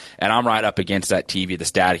again. And I'm right up against that TV, the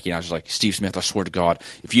static, and I was just like, Steve Smith, I swear to God,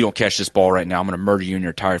 if you don't catch this ball right now, I'm going to murder you and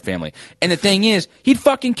your entire family. And the thing is, he'd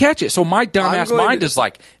fucking catch it. So my dumbass mind is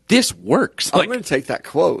like, this works. I'm going to take that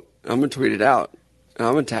quote. I'm going to tweet it out. And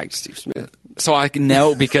I'm going to tag Steve Smith. So I can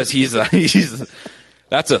know because he's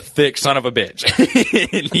that's a thick son of a bitch.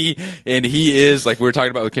 and he is, like we were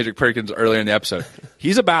talking about with Kendrick Perkins earlier in the episode,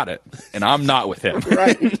 he's about it, and I'm not with him.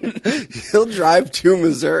 Right. He'll drive to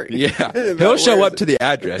Missouri. Yeah. He'll show up to the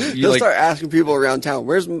address. He'll start asking people around town,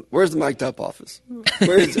 where's the mic'd up office?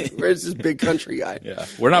 Where's this big country guy? Yeah.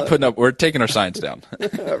 We're taking our signs down.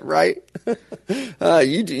 Right?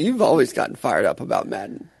 You've always gotten fired up about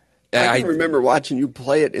Madden. I can remember watching you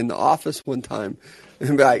play it in the office one time.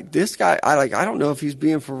 And be like, this guy, I don't know if he's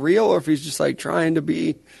being for real or if he's just like trying to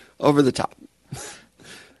be over the top.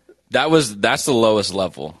 That's the lowest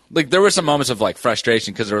level. Like there were some moments of like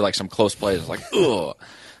frustration because there were like some close plays, like ugh.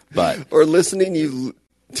 But or listening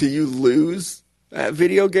to you lose at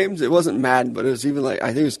video games. It wasn't Madden, but it was even like I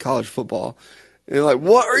think it was college football. And you're like,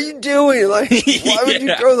 what are you doing? Like, why would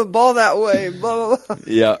you throw the ball that way? Blah, blah, blah.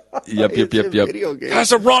 Yeah. Yep. Video game. That's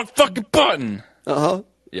the wrong fucking button. Uh-huh.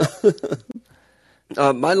 Yeah.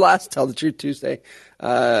 My last Tell the Truth Tuesday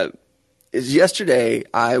is yesterday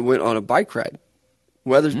I went on a bike ride.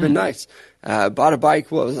 Weather's been nice. Bought a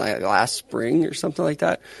bike, what was it, last spring or something like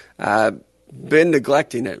that. Been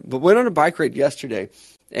neglecting it. But went on a bike ride yesterday,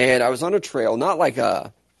 and I was on a trail, not like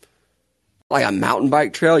a mountain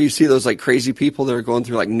bike trail. You see those like crazy people that are going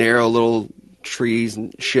through like narrow little trees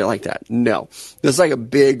and shit like that. No. It's like a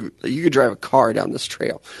big, you could drive a car down this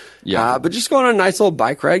trail. Yeah. But just going on a nice little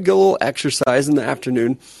bike ride, get a little exercise in the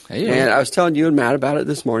afternoon. Hey, and I was telling you and Matt about it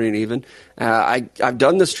this morning even. I've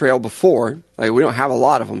done this trail before. Like, we don't have a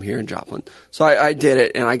lot of them here in Joplin. So I did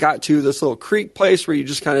it, and I got to this little creek place where you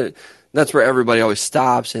just kind of, that's where everybody always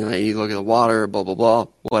stops, and like, you look at the water, blah, blah, blah,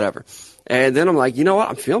 whatever. And then I'm like, you know what?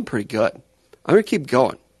 I'm feeling pretty good. I'm going to keep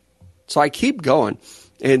going. So I keep going.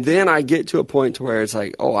 And then I get to a point to where it's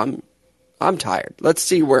like, oh, I'm tired. Let's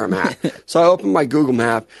see where I'm at. So I open my Google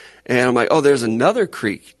map, and I'm like, oh, there's another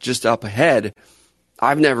creek just up ahead.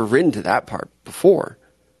 I've never ridden to that part before.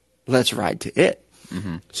 Let's ride to it.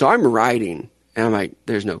 Mm-hmm. So I'm riding, and I'm like,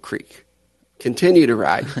 there's no creek. Continue to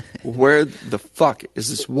ride. Where the fuck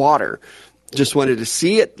is this water? Just wanted to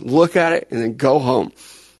see it, look at it, and then go home.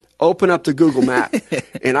 Open up the Google map,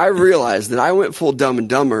 and I realized that I went full Dumb and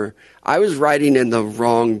Dumber. I was riding in the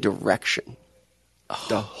wrong direction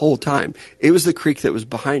the whole time. It was the creek that was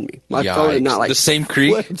behind me. My phone had not like the same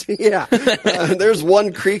creek. Flipped. Yeah, there's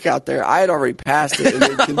one creek out there. I had already passed it, and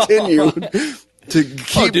then continued to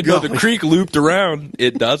keep going. No, the creek looped around.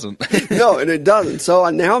 It doesn't. No, and it doesn't. So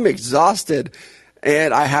now I'm exhausted,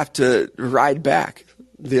 and I have to ride back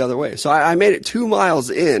the other way. So I made it 2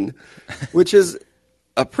 miles in, which is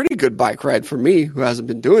a pretty good bike ride for me, who hasn't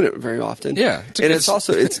been doing it very often. Yeah,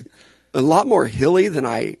 it's a lot more hilly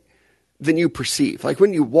than you perceive. Like,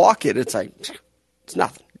 when you walk it, it's like it's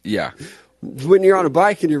nothing. Yeah. When you're on a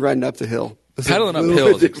bike and you're riding up the hill, pedaling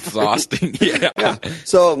uphill is exhausting. Yeah.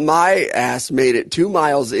 So my ass made it 2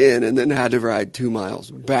 miles in, and then had to ride 2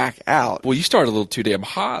 miles back out. Well, you started a little too damn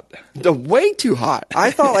hot. Way too hot.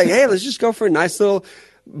 I thought, like, hey, let's just go for a nice little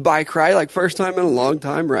bike ride. Like, first time in a long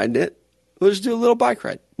time riding it. Let's just do a little bike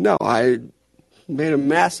ride. No, I made a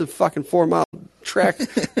massive fucking 4 mile trek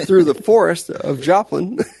through the forest of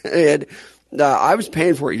Joplin, and I was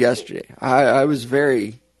paying for it yesterday. I was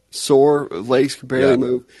very sore, legs could barely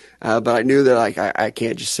move, but I knew that like I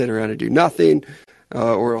can't just sit around and do nothing,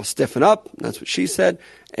 or I'll stiffen up. That's what she said.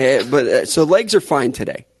 So legs are fine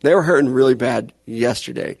today. They were hurting really bad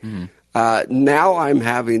yesterday. Mm-hmm. Now I'm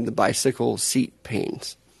having the bicycle seat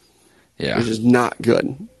pains, which is not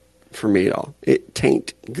good for me at all. It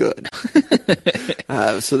tain't good.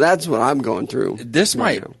 So that's what I'm going through. This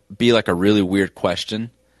might be like a really weird question,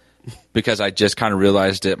 because I just kind of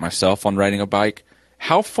realized it myself on riding a bike.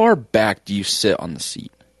 How far back do you sit on the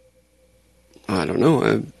seat? I don't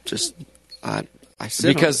know. I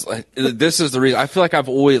sit because this is the reason. I feel like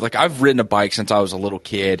I've ridden a bike since I was a little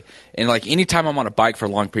kid, and like anytime I'm on a bike for a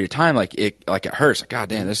long period of time, it hurts. Like, God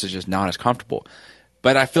damn, this is just not as comfortable.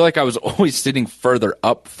 But I feel like I was always sitting further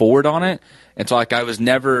up forward on it. And so like I was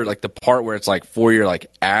never like the part where it's like for your like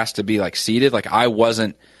ass to be like seated. Like I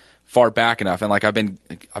wasn't far back enough. And like I've been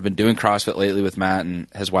doing CrossFit lately with Matt and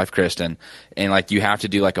his wife Kristen. And like you have to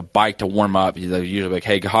do like a bike to warm up. They're usually like,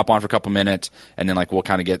 hey, hop on for a couple minutes, and then like we'll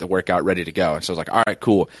kind of get the workout ready to go. And so I was like, all right,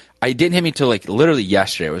 cool. I didn't hit me till like literally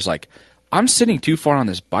yesterday. It was like, I'm sitting too far on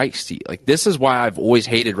this bike seat. Like, this is why I've always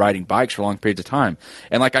hated riding bikes for long periods of time.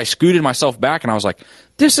 And like I scooted myself back, and I was like,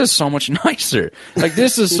 this is so much nicer. Like,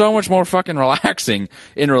 this is so much more fucking relaxing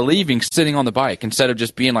and relieving sitting on the bike instead of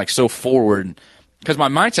just being like so forward. Because my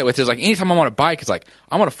mindset with it is like, anytime I'm on a bike, it's like,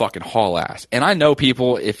 I want to fucking haul ass. And I know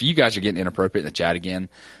people, if you guys are getting inappropriate in the chat again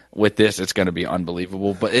with this, it's going to be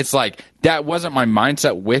unbelievable. But it's like, that wasn't my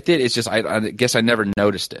mindset with it. It's just, I guess I never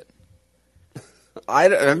noticed it.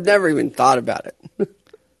 I've never even thought about it.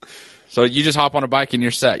 So you just hop on a bike and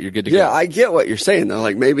you're set. You're good to go. Yeah, I get what you're saying, though.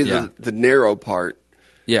 Like, maybe the narrow part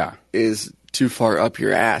is too far up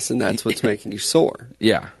your ass, and that's what's making you sore.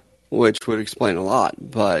 Yeah. Which would explain a lot,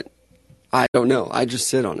 but I don't know. I just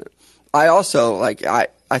sit on it. I also, like, I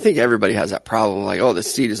think everybody has that problem. Like, oh, the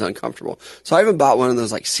seat is uncomfortable. So I even bought one of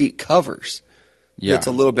those, like, seat covers. Yeah. It's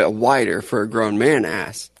a little bit wider for a grown man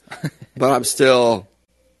ass. But I'm still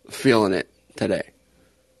feeling it today.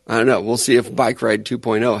 I don't know. We'll see if Bike Ride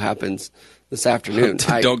 2.0 happens this afternoon.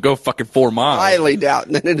 Don't go fucking 4 miles. Highly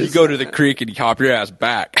doubt. You go to the creek and you hop your ass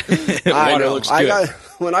back. Water looks good.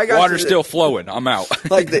 Water's still flowing. I'm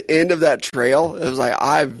out. Like the end of that trail, it was like,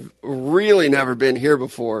 I've really never been here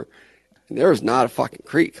before. There was not a fucking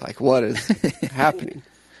creek. Like, what is happening?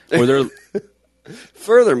 Were there?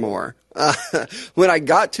 Furthermore, when I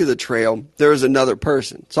got to the trail, there was another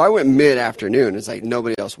person. So I went mid-afternoon. It's like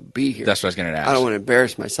nobody else will be here. That's what I was going to ask. I don't want to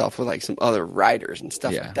embarrass myself with like some other riders and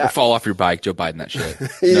stuff like that. Or fall off your bike, Joe Biden, that shit.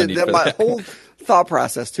 No need for my that. whole thought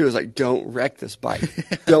process too is like, don't wreck this bike.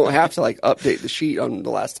 Don't have to like update the sheet on the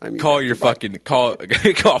last time you Call your fucking call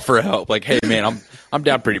for help. Like, hey man, I'm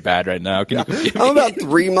down pretty bad right now. Can you give me? I'm about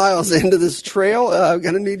 3 miles into this trail. I'm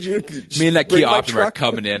gonna need you to Me and that bring Kia my Optima are truck.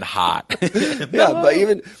 coming in hot. Yeah, but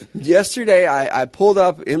even yesterday, I pulled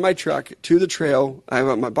up in my truck to the trail. I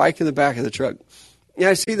have my bike in the back of the truck. And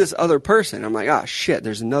I see this other person. I'm like, oh, shit,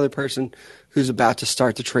 there's another person who's about to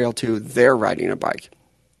start the trail too. They're riding a bike.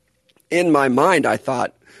 In my mind, I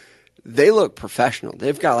thought, they look professional.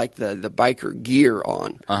 They've got like the biker gear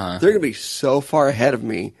on. Uh-huh. They're going to be so far ahead of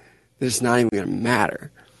me that it's not even going to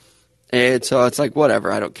matter. And so it's like,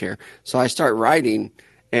 whatever, I don't care. So I start riding,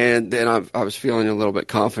 and then I was feeling a little bit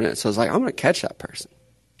confident. So I was like, I'm going to catch that person.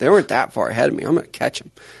 They weren't that far ahead of me. I'm going to catch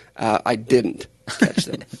them. I didn't catch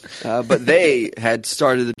them. But they had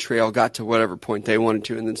started the trail, got to whatever point they wanted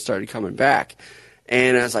to, and then started coming back.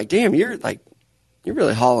 And I was like, damn, you're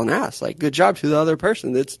really hauling ass. Like, good job to the other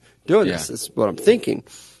person that's doing this. That's what I'm thinking.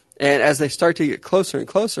 And as they start to get closer and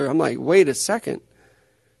closer, I'm like, wait a second.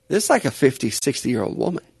 This is like a 50, 60-year-old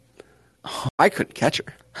woman. I couldn't catch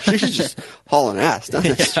her. She's just hauling ass down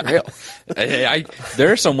this trail.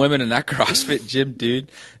 There are some women in that CrossFit gym,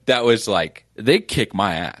 dude, that was like, they kick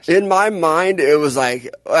my ass. In my mind, it was like,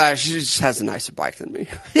 she just has a nicer bike than me.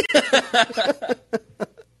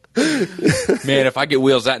 Man, if I get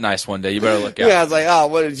wheels that nice one day, you better look out. Yeah, I was like, oh,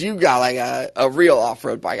 what did you got? Like a real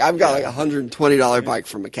off-road bike. I've got like a $120 bike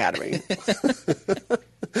from Academy.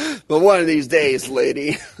 But one of these days,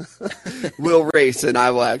 lady, we'll race and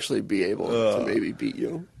I will actually be able to maybe beat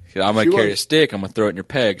you. I'm going to carry a stick. I'm going to throw it in your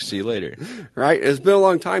pegs. See you later. Right? It's been a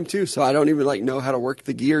long time, too, so I don't even like know how to work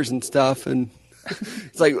the gears and stuff. And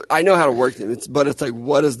it's like, I know how to work them, but it's like,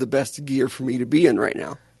 what is the best gear for me to be in right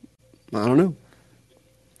now? I don't know.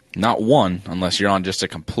 Not one, unless you're on just a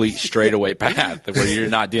complete straightaway path where you're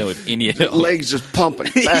not dealing with any hills. Legs just pumping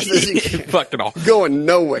fast as you can. Fucking all. Going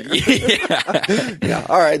nowhere. Yeah. Yeah.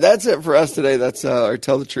 All right. That's it for us today. That's our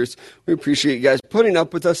Tell the Truth. We appreciate you guys putting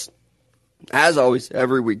up with us, as always,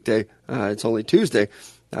 every weekday. It's only Tuesday.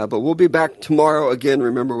 But we'll be back tomorrow again.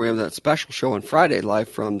 Remember, we have that special show on Friday live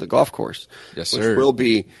from the golf course. Yes, sir. Which will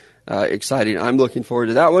be exciting. I'm looking forward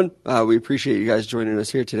to that one. We appreciate you guys joining us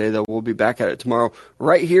here today, though. We'll be back at it tomorrow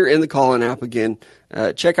right here in the Call-In app again.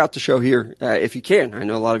 Check out the show here if you can. I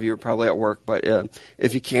know a lot of you are probably at work, but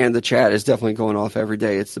if you can, the chat is definitely going off every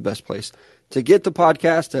day. It's the best place to get the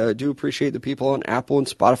podcast. Do appreciate the people on Apple and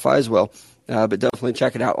Spotify as well. But definitely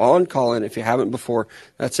check it out on Call-In if you haven't before.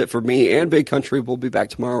 That's it for me and Big Country. We'll be back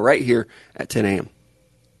tomorrow right here at 10 a.m.